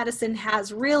Bailee Madison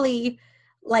has really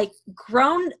like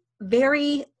grown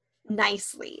very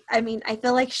nicely. I mean, I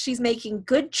feel like she's making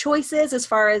good choices as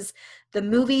far as the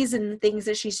movies and things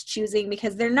that she's choosing,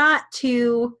 because they're not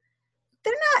too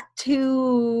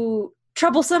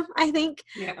troublesome, I think.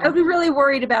 Yeah. I would be really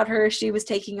worried about her if she was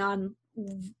taking on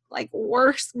like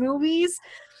worse movies.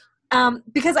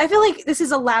 Because I feel like this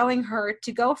is allowing her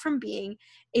to go from being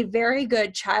a very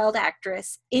good child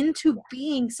actress into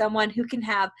being someone who can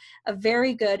have a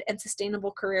very good and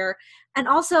sustainable career. And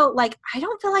also, like, I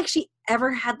don't feel like she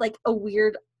ever had like a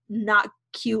weird, not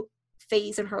cute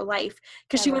phase in her life,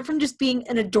 because she went from just being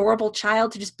an adorable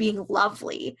child to just being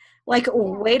lovely. Like,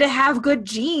 way to have good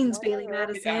genes, Bailee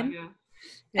Madison. Yeah.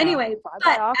 Anyway,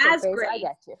 but as Grace, I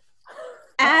get you.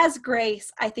 As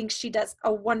Grace, I think she does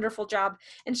a wonderful job,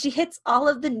 and she hits all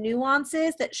of the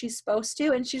nuances that she's supposed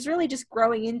to, and she's really just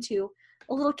growing into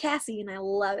a little Cassie, and I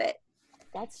love it.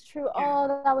 That's true.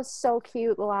 Oh, that was so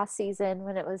cute the last season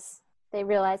when they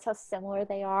realized how similar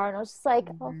they are, and I was just like,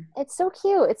 oh, it's so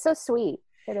cute. It's so sweet.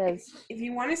 It is. If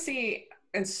you want to see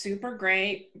a super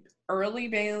great early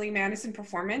Bailee Madison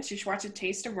performance, you should watch A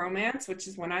Taste of Romance, which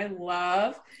is one I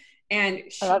love. And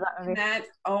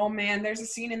oh man, there's a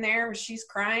scene in there where she's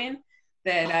crying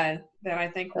that I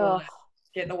think will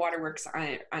get the waterworks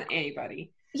on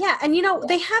anybody. Yeah, and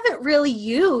they haven't really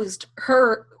used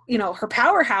her, her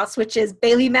powerhouse, which is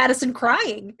Bailee Madison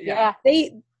crying. Yeah.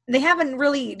 They haven't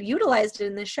really utilized it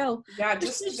in this show. Yeah,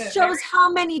 just shows how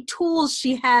many tools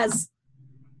she has.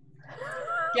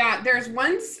 Yeah, there's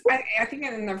once, I think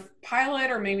in the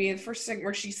pilot or maybe in the first thing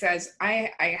where she says,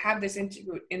 I have this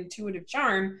intuitive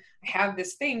charm, I have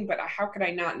this thing, but how could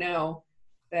I not know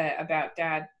about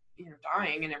Dad,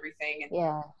 dying and everything?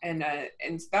 And,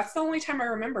 and that's the only time I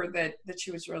remember that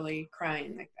she was really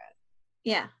crying like that.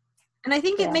 Yeah. And I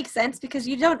think it makes sense, because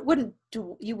you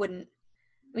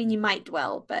might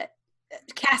dwell, but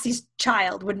Cassie's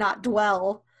child would not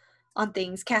dwell on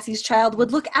things. Cassie's child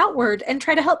would look outward and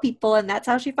try to help people, and that's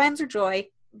how she finds her joy.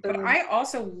 But I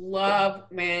also love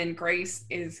when Grace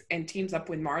teams up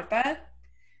with Martha,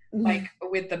 like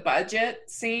with the budget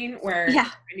scene where they're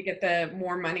trying to get the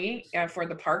more money for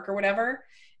the park or whatever,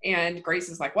 and Grace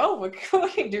is like, well, we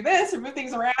can do this and move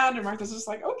things around, and Martha's just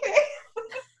like, okay.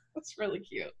 That's really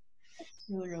cute.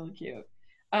 Really, really cute.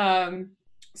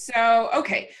 So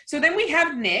then we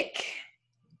have Nick,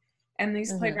 and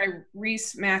he's played by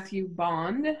Reese Matthew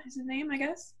Bond, is his name, I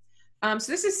guess.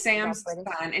 So this is Sam's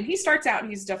son, and he starts out,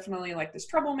 he's definitely like this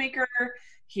troublemaker.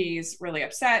 He's really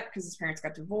upset because his parents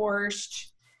got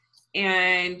divorced.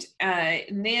 And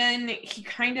then he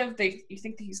you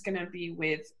think that he's going to be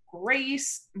with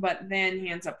Grace, but then he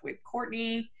ends up with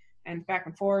Courtney, and back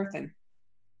and forth. And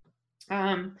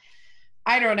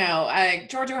I don't know.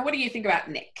 Georgia, what do you think about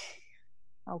Nick?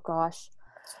 Oh, gosh.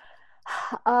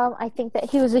 I think that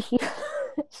he was a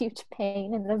huge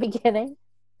pain in the beginning.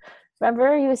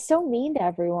 Remember, he was so mean to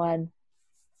everyone,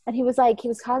 and he was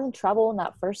causing trouble in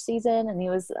that first season. And he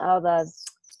was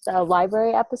the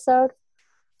library episode,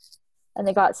 and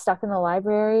they got stuck in the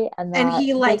library, and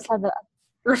he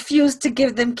refused to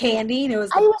give them candy, and it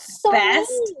was so best.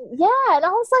 Mean. Yeah, and I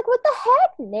was like, "What the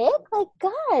heck, Nick? Like,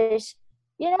 gosh."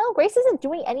 Grace isn't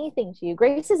doing anything to you.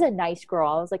 Grace is a nice girl.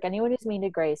 I was like, anyone who's mean to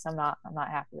Grace, I'm not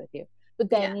happy with you.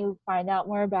 But then you find out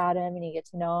more about him, and you get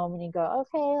to know him, and you go,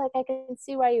 okay, like, I can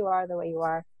see why you are the way you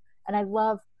are. And I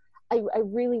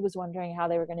really was wondering how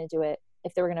they were going to do it,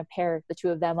 if they were going to pair the two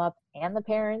of them up and the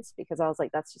parents, because I was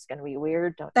like, that's just going to be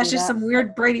weird. That's just some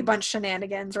weird Brady Bunch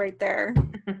shenanigans right there.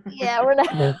 Yeah, we're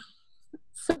not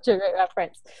such a great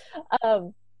reference.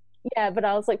 But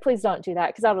I was like, please don't do that,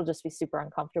 because that'll just be super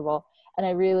uncomfortable. And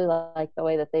I really like the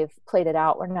way that they've played it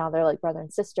out, where now they're like brother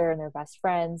and sister, and they're best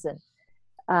friends. And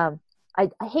I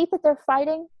hate that they're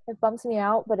fighting. It bums me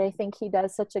out, but I think he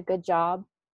does such a good job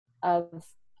of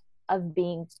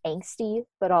being angsty,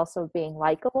 but also being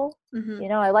likable.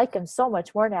 Mm-hmm. I like him so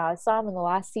much more now. I saw him in the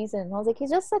last season, and I was like,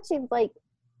 he's just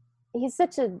he's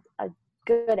such a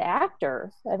good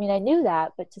actor. I mean, I knew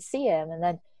that, but to see him, and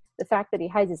then the fact that he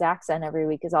hides his accent every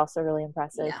week is also really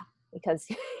impressive. Yeah. Because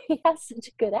he has such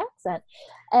a good accent.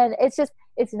 And it's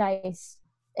nice.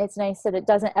 It's nice that it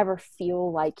doesn't ever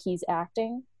feel like he's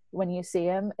acting when you see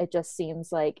him. It just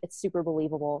seems like it's super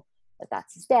believable, that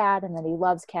that's his dad and that he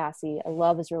loves Cassie. I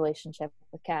love his relationship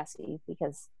with Cassie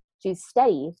because she's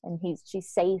steady and she's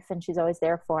safe and she's always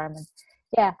there for him. And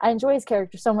yeah, I enjoy his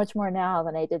character so much more now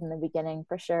than I did in the beginning,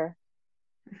 for sure.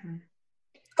 Mm-hmm.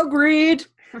 Agreed.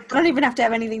 I don't even have to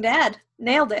have anything to add.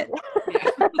 Nailed it.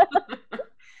 Yeah.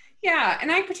 Yeah,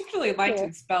 and I particularly liked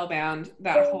in Spellbound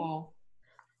the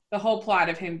whole plot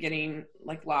of him getting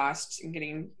like lost and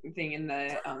getting thing in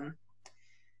the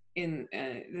then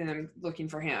I'm looking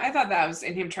for him. I thought that was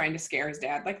in him trying to scare his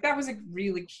dad. Like that was a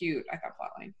really cute, I thought,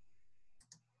 plotline.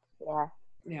 Yeah.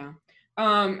 Yeah.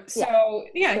 So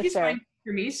yeah, he's sure. fine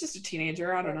for me. He's just a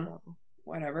teenager. I don't know.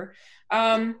 Whatever.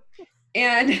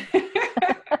 And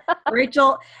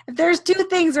Rachel, if there's two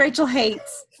things Rachel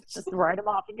hates, just write them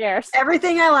off again.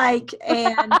 Everything I like,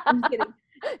 and I'm kidding.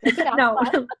 No,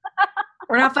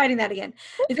 we're not fighting that again.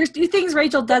 If there's two things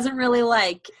Rachel doesn't really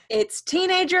like, it's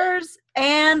teenagers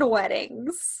and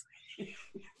weddings.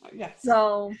 Yes.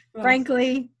 So,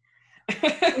 frankly,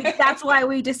 that's why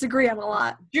we disagree on a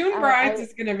lot. June Brides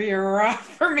is going to be rough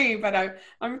for me, but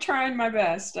I'm trying my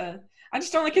best. I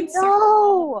just don't like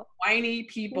whiny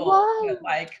people that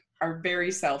like are very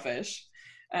selfish.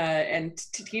 And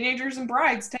teenagers and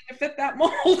brides tend to fit that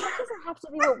mold. It doesn't have to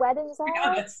be what weddings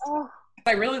are. Oh.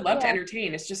 I really love to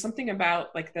entertain. It's just something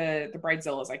about like the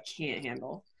bridezillas I can't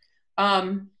handle.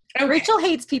 Okay. Rachel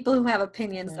hates people who have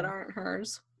opinions that aren't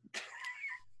hers.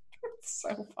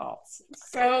 So false.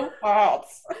 So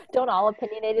false. Don't all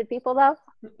opinionated people though?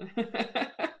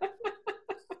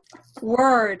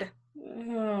 Word.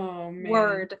 Oh man.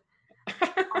 Word.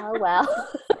 Oh well.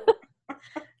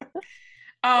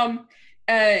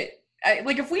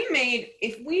 Like if we made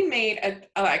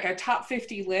a top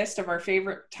 50 list of our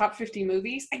favorite top 50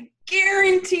 movies, I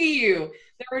guarantee you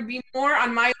there would be more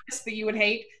on my list that you would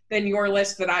hate than your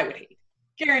list that I would hate.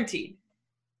 Guaranteed.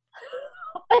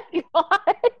 Oh my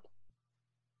God.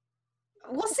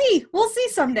 We'll see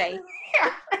someday.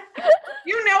 Yeah.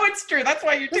 You know it's true. That's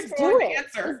why you took so long to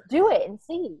answer. Just do it and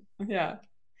see. Yeah.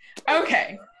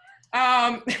 Okay.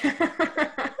 I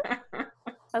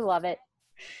love it.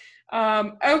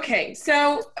 Okay,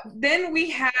 so then we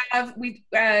have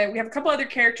a couple other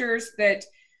characters that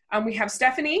we have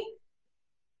Stephanie,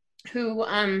 who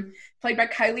played by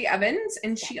Kylie Evans,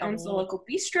 and she owns the local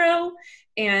bistro,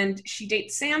 and she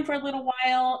dates Sam for a little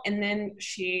while, and then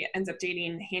she ends up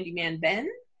dating handyman Ben,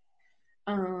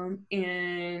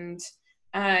 and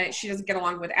she doesn't get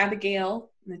along with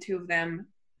Abigail, and the two of them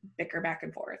bicker back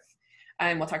and forth.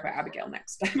 And we'll talk about Abigail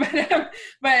next. But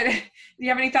do you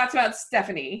have any thoughts about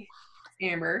Stephanie,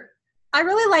 Amber? I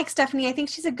really like Stephanie. I think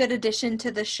she's a good addition to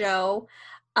the show.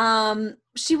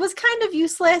 She was kind of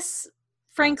useless,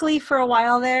 frankly, for a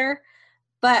while there,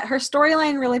 but her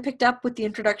storyline really picked up with the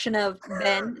introduction of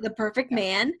Ben, the perfect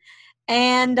man.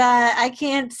 And I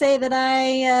can't say that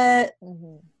I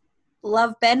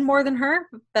love Ben more than her,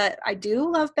 but I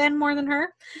do love Ben more than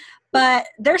her. But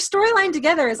their storyline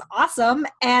together is awesome,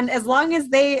 and as long as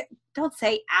they don't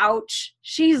say "ouch,"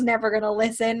 she's never gonna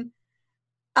listen.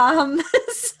 So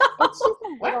she's a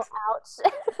little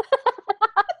ouch.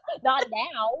 Not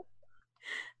now.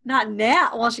 Not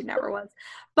now. Well, she never was.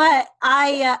 But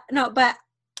I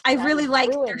really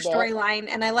like their storyline,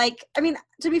 and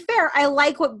to be fair, I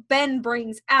like what Ben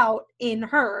brings out in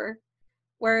her,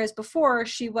 whereas before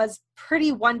she was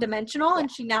pretty one-dimensional, and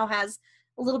she now has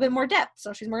a little bit more depth,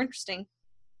 so she's more interesting.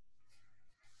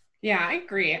 Yeah, I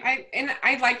agree.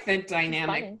 I like the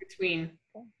dynamic between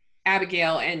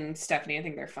Abigail and Stephanie. I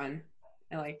think they're fun.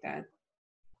 I like that.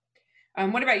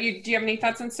 What about you? Do you have any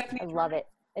thoughts on Stephanie? I love it.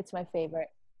 It's my favorite.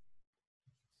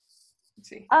 Let's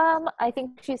see. I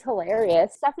think she's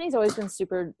hilarious. Stephanie's always been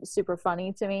super, super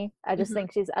funny to me. I just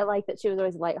think I like that she was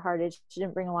always lighthearted. She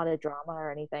didn't bring a lot of drama or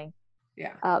anything.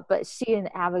 Yeah. But she and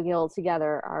Abigail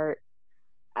together are,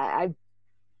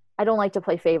 I don't like to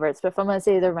play favorites, but if I'm going to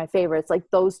say they're my favorites, like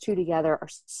those two together are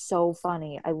so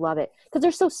funny. I love it because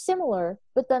they're so similar,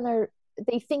 but then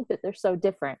they think that they're so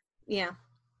different. Yeah.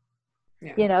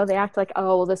 You know, they act like,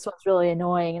 oh, well, this one's really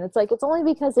annoying. And it's like, it's only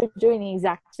because they're doing the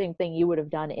exact same thing you would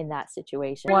have done in that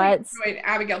situation. I enjoyed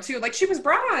Abigail too. Like she was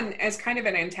brought on as kind of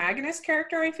an antagonist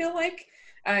character, I feel like,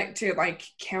 to like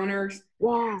counter.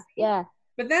 Yeah.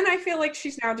 But then I feel like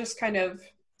she's now just kind of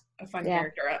a fun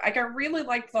character. Like I really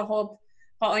liked the whole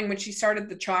plotline when she started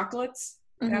the chocolates,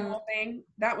 that whole thing.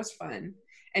 That was fun.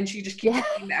 And she just keeps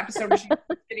getting the episode where she's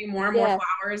getting more and more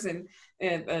flowers, and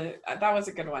that was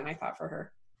a good one, I thought, for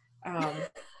her. I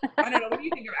don't know. What do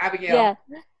you think of Abigail,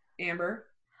 Amber?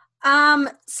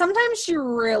 Sometimes she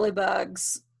really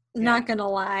bugs. Not gonna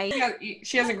lie.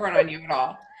 She hasn't grown on you at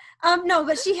all. No,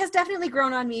 but she has definitely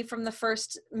grown on me from the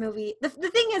first movie. The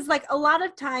thing is, like, a lot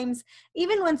of times,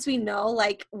 even once we know,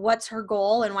 like, what's her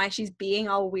goal and why she's being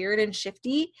all weird and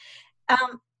shifty,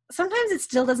 sometimes it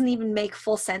still doesn't even make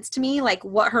full sense to me, like,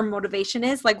 what her motivation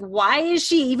is. Like, why is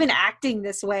she even acting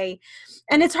this way?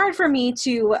 And it's hard for me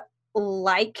to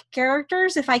like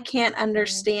characters if I can't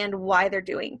understand why they're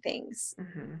doing things.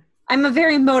 Mm-hmm. I'm a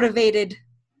very motivated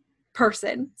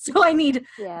person, so I need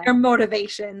their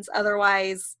motivations.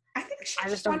 Otherwise, I think I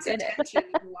just wants don't get attention,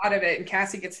 a lot of it, and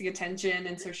Cassie gets the attention,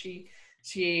 and so she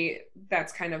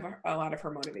that's kind of a lot of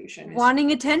her motivation.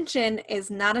 Wanting attention is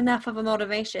not enough of a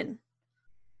motivation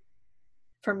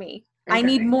for me. Okay. I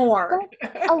need more.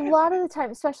 A lot of the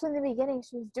time, especially in the beginning,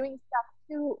 she was doing stuff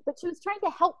too, but she was trying to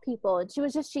help people, and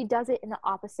she does it in the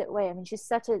opposite way. I mean, she's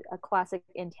such a classic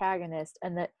antagonist,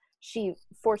 and that she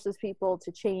forces people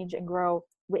to change and grow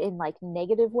in like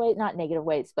negative ways, not negative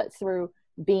ways, but through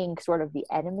being sort of the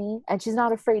enemy. And she's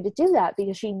not afraid to do that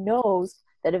because she knows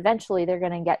that eventually they're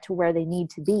going to get to where they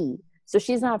need to be. So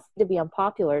she's not afraid to be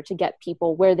unpopular to get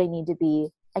people where they need to be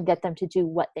and get them to do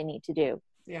what they need to do.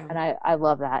 Yeah. And I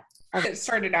love that. It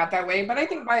started out that way, but I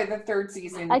think by the third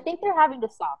season, I think they're having to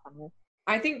soften her.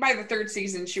 I think by the third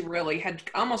season, she really had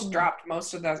almost dropped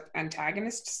most of the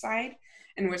antagonist side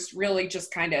and was really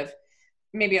just kind of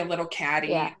maybe a little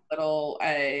catty, little,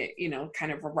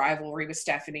 kind of a rivalry with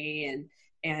Stephanie.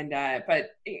 But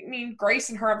I mean, Grace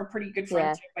and her have a pretty good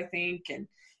friendship, I think.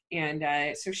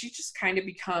 And so she's just kind of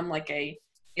become like a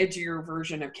edgier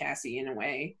version of Cassie in a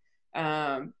way.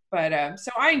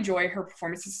 So I enjoy her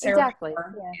performances. Sarah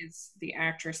Bernhardt is the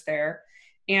actress there.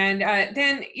 And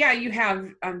then you have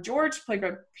George, played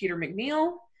by Peter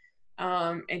MacNeil,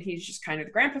 and he's just kind of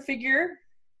the grandpa figure.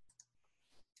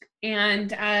 And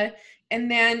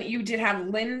then you did have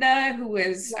Linda, who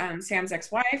is Sam's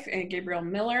ex-wife, and Gabrielle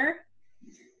Miller.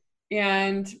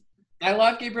 And I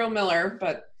love Gabrielle Miller,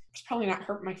 but it's probably not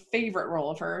my favorite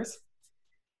role of hers,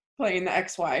 playing the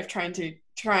ex-wife, trying to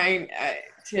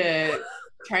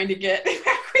get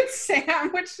back with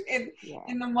Sam, which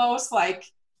in the most like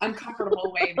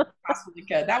uncomfortable way that possibly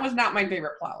could. That was not my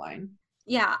favorite plot line.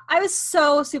 Yeah, I was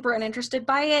so super uninterested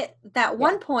by it. That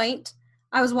one point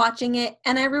I was watching it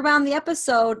and I rewound the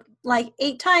episode like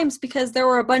 8 times because there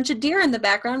were a bunch of deer in the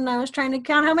background and I was trying to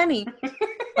count how many.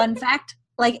 Fun fact,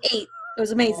 like 8. It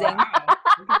was amazing. Wow,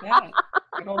 look at that.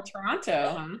 Good old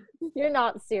Toronto, huh? You're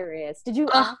not serious. Did you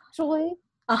actually?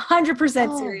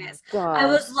 100% serious. Gosh. I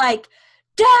was like,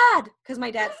 Dad! Because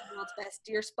my dad's the world's best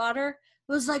deer spotter.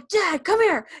 I was like, Dad, come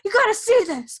here. You gotta see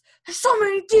this. There's so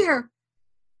many deer.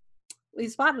 We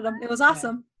spotted them. It was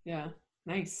awesome. Yeah.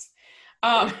 Nice.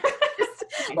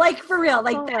 Like, for real.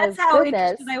 Like, that's how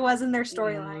interested I was in their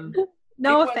storyline.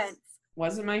 No offense.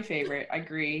 Wasn't my favorite. I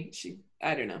agree.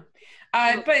 I don't know.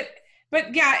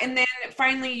 But yeah, and then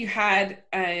finally you had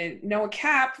Noah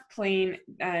Cap playing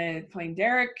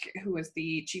Derek, who was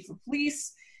the chief of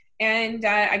police. And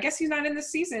I guess he's not in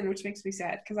this season, which makes me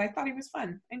sad because I thought he was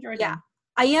fun. I enjoyed him.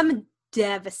 I am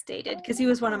devastated because he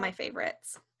was one of my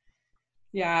favorites.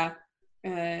 Yeah.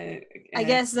 I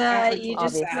guess you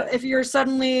just, if you're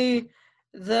suddenly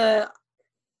the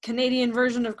Canadian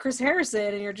version of Chris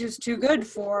Harrison and you're just too good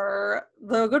for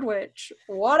The Good Witch,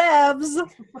 whatevs.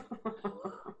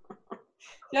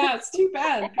 Yeah, it's too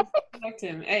bad. I liked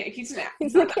him. He's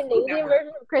the Canadian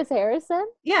version of Chris Harrison?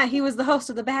 Yeah, he was the host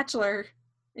of The Bachelor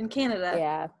in Canada.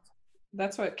 Yeah.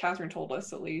 That's what Catherine told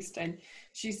us, at least. And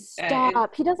she's...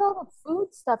 Stop. He does all the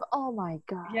food stuff. Oh, my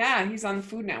God. Yeah, he's on the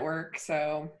Food Network,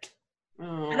 so...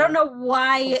 I don't know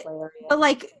why, but,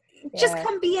 like, just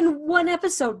come be in one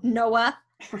episode, Noah.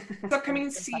 This upcoming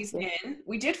season,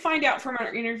 we did find out from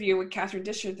our interview with Catherine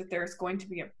Disher that there's going to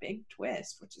be a big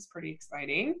twist, which is pretty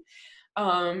exciting.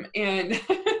 And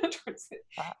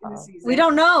we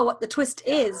don't know what the twist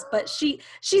is, but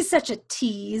she's such a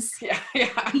tease.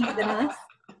 Yeah.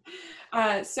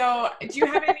 So do you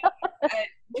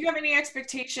have any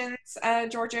expectations,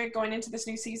 Georgia, going into this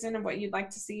new season of what you'd like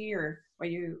to see or what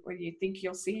you think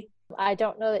you'll see? I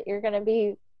don't know that you're going to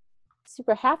be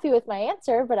super happy with my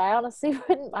answer, but I honestly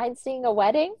wouldn't mind seeing a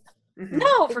wedding. Mm-hmm.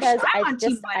 No, for sure.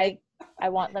 I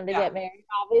want them to get married,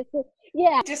 obviously.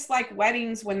 Yeah. Just like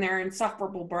weddings when they're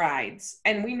insufferable brides.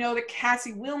 And we know that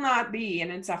Cassie will not be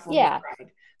an insufferable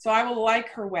bride. So I will like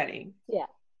her wedding. Yeah.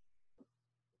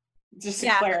 Just to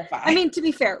clarify. I mean, to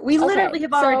be fair, we literally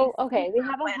have already we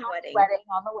have a wedding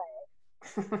on the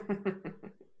way.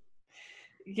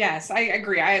 Yes, I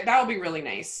agree. That'll be really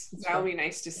nice. That'll be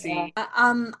nice to see. Yeah.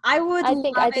 I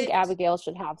think Abigail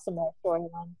should have some more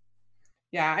storyline.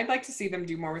 Yeah, I'd like to see them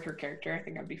do more with her character. I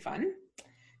think that'd be fun.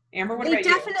 Amber, what They about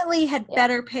you? definitely had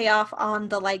better payoff on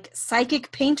the like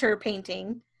psychic painter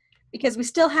painting, because we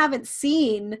still haven't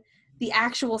seen the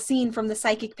actual scene from the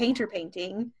psychic painter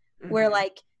painting where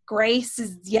like Grace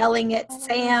is yelling at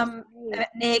Sam, at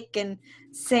Nick, and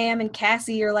Sam and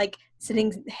Cassie are like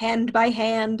sitting hand by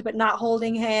hand but not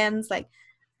holding hands. Like,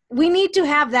 we need to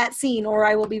have that scene or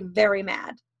I will be very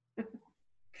mad.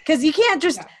 Because you can't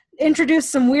just introduce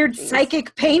some weird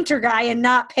psychic painter guy and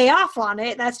not pay off on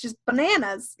it. That's just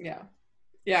bananas.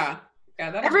 Yeah.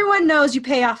 Everyone knows you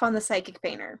pay off on the psychic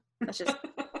painter. That's just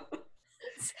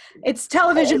it's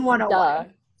television 101.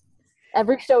 Duh.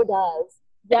 Every show does.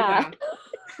 Yeah.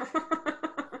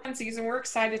 Season, we're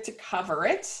excited to cover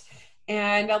it.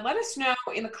 And let us know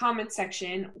in the comment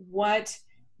section what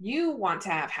you want to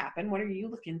have happen. What are you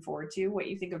looking forward to? What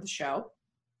you think of the show?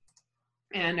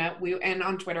 And and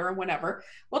on Twitter or whatever,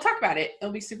 we'll talk about it.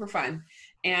 It'll be super fun.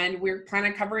 And we're kind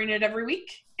of covering it every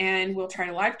week. And we'll try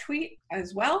to live tweet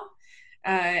as well.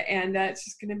 And it's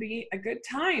just going to be a good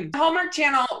time. Hallmark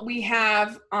Channel, we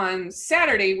have on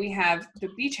Saturday, we have The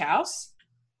Beach House,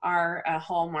 our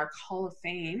Hallmark Hall of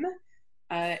Fame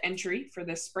entry for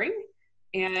this spring.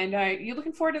 And you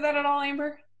looking forward to that at all,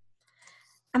 Amber?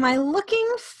 Am I looking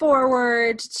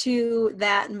forward to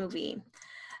that movie?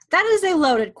 That is a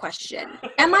loaded question.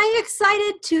 Am I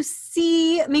excited to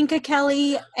see Minka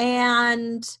Kelly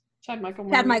and Chad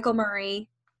Michael Murray?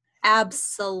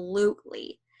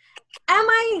 Absolutely. Am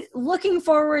I looking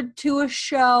forward to a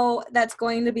show that's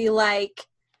going to be like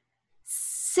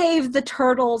Save the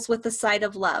Turtles with the Side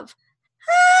of Love?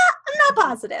 I'm not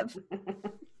positive.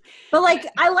 But like,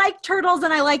 I like turtles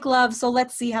and I like love, so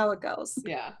let's see how it goes.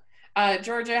 Yeah.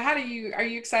 Georgia, are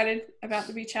you excited about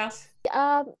The Beach House?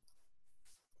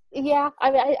 Yeah,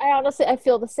 I mean, I honestly, I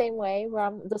feel the same way, where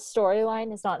the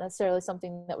storyline is not necessarily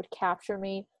something that would capture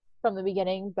me from the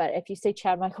beginning, but if you say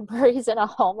Chad Michael Murray's in a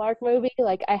Hallmark movie,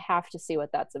 like, I have to see what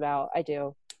that's about. I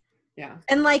do. Yeah.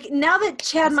 And like, now that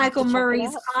Chad Michael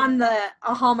Murray's on a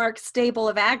Hallmark stable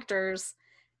of actors,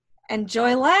 and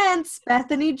Joy Lance,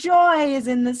 Bethany Joy, is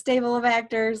in the stable of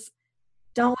actors,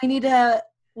 don't we need a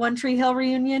One Tree Hill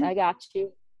reunion? I got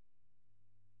you.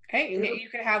 Hey, you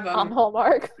could have on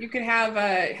Hallmark. You could have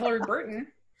Hillary Burton.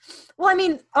 Well, I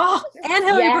mean, and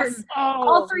Hillary Burton.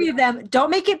 All three of them. Don't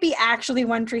make it be actually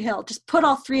One Tree Hill. Just put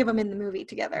all three of them in the movie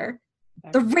together.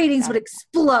 The ratings would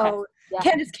explode. Yeah.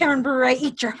 Candace Cameron Bure,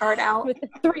 eat your heart out. With the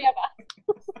three of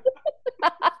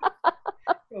us.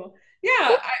 Cool.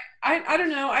 Yeah, I don't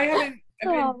know. I haven't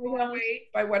been blown away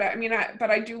by what I mean,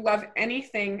 but I do love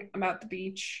anything about the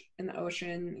beach and the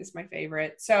ocean is my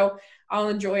favorite. So I'll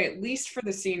enjoy at least for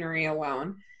the scenery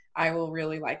alone. I will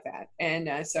really like that.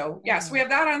 And so we have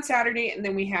that on Saturday, and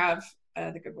then we have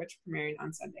The Good Witch premiering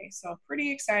on Sunday. So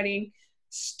pretty exciting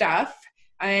stuff.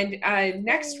 And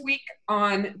next week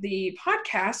on the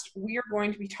podcast, we are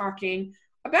going to be talking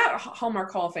about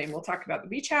Hallmark Hall of Fame. We'll talk about The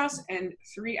Beach House and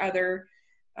 3 other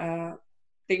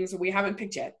things that we haven't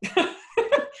picked yet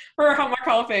for Hallmark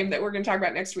Hall of Fame that we're going to talk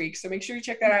about next week. So make sure you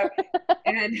check that out.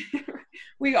 And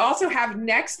we also have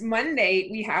next Monday,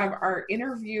 we have our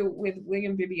interview with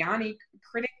William Bibiani,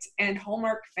 critic and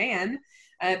Hallmark fan.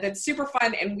 That's super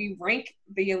fun. And we rank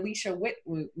the Alicia Witt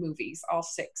movies, all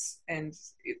 6. And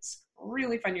it's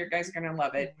really fun. You guys are going to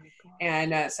love it.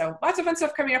 And so lots of fun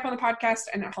stuff coming up on the podcast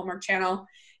and at Hallmark Channel.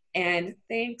 And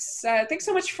thanks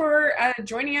so much for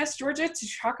joining us, Georgia, to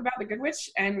talk about The Good Witch.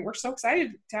 And we're so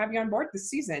excited to have you on board this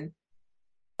season.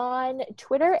 On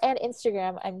Twitter and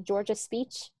Instagram, I'm Georgia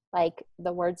Speech, like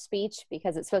the word speech,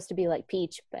 because it's supposed to be like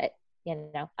peach, but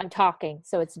I'm talking.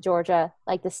 So it's Georgia,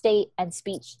 like the state, and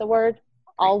speech, the word,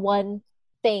 all one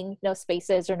thing, no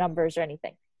spaces or numbers or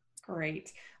anything.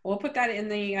 Great. We'll put that in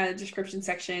the description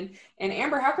section. And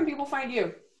Amber, how can people find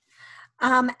you?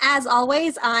 As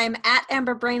always, I'm at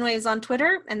Amber Brainwaves on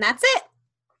Twitter, and that's it.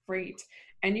 Great.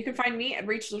 And you can find me at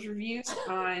Rachel's Reviews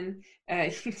on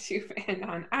YouTube and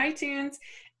on iTunes.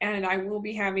 And I will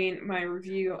be having my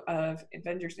review of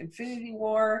Avengers Infinity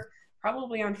War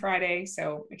probably on Friday.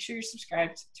 So make sure you're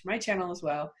subscribed to my channel as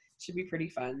well. It should be pretty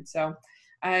fun. So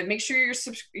make sure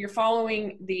you're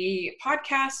following the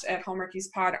podcast at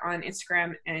Hallmarkies Pod on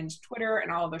Instagram and Twitter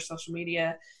and all of their social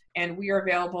media. And we are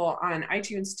available on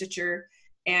iTunes, Stitcher,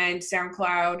 and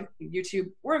SoundCloud, YouTube.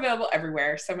 We're available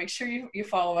everywhere. So make sure you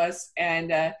follow us.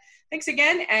 And thanks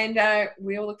again. And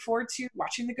we'll look forward to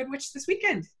watching The Good Witch this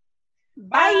weekend.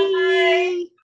 Bye.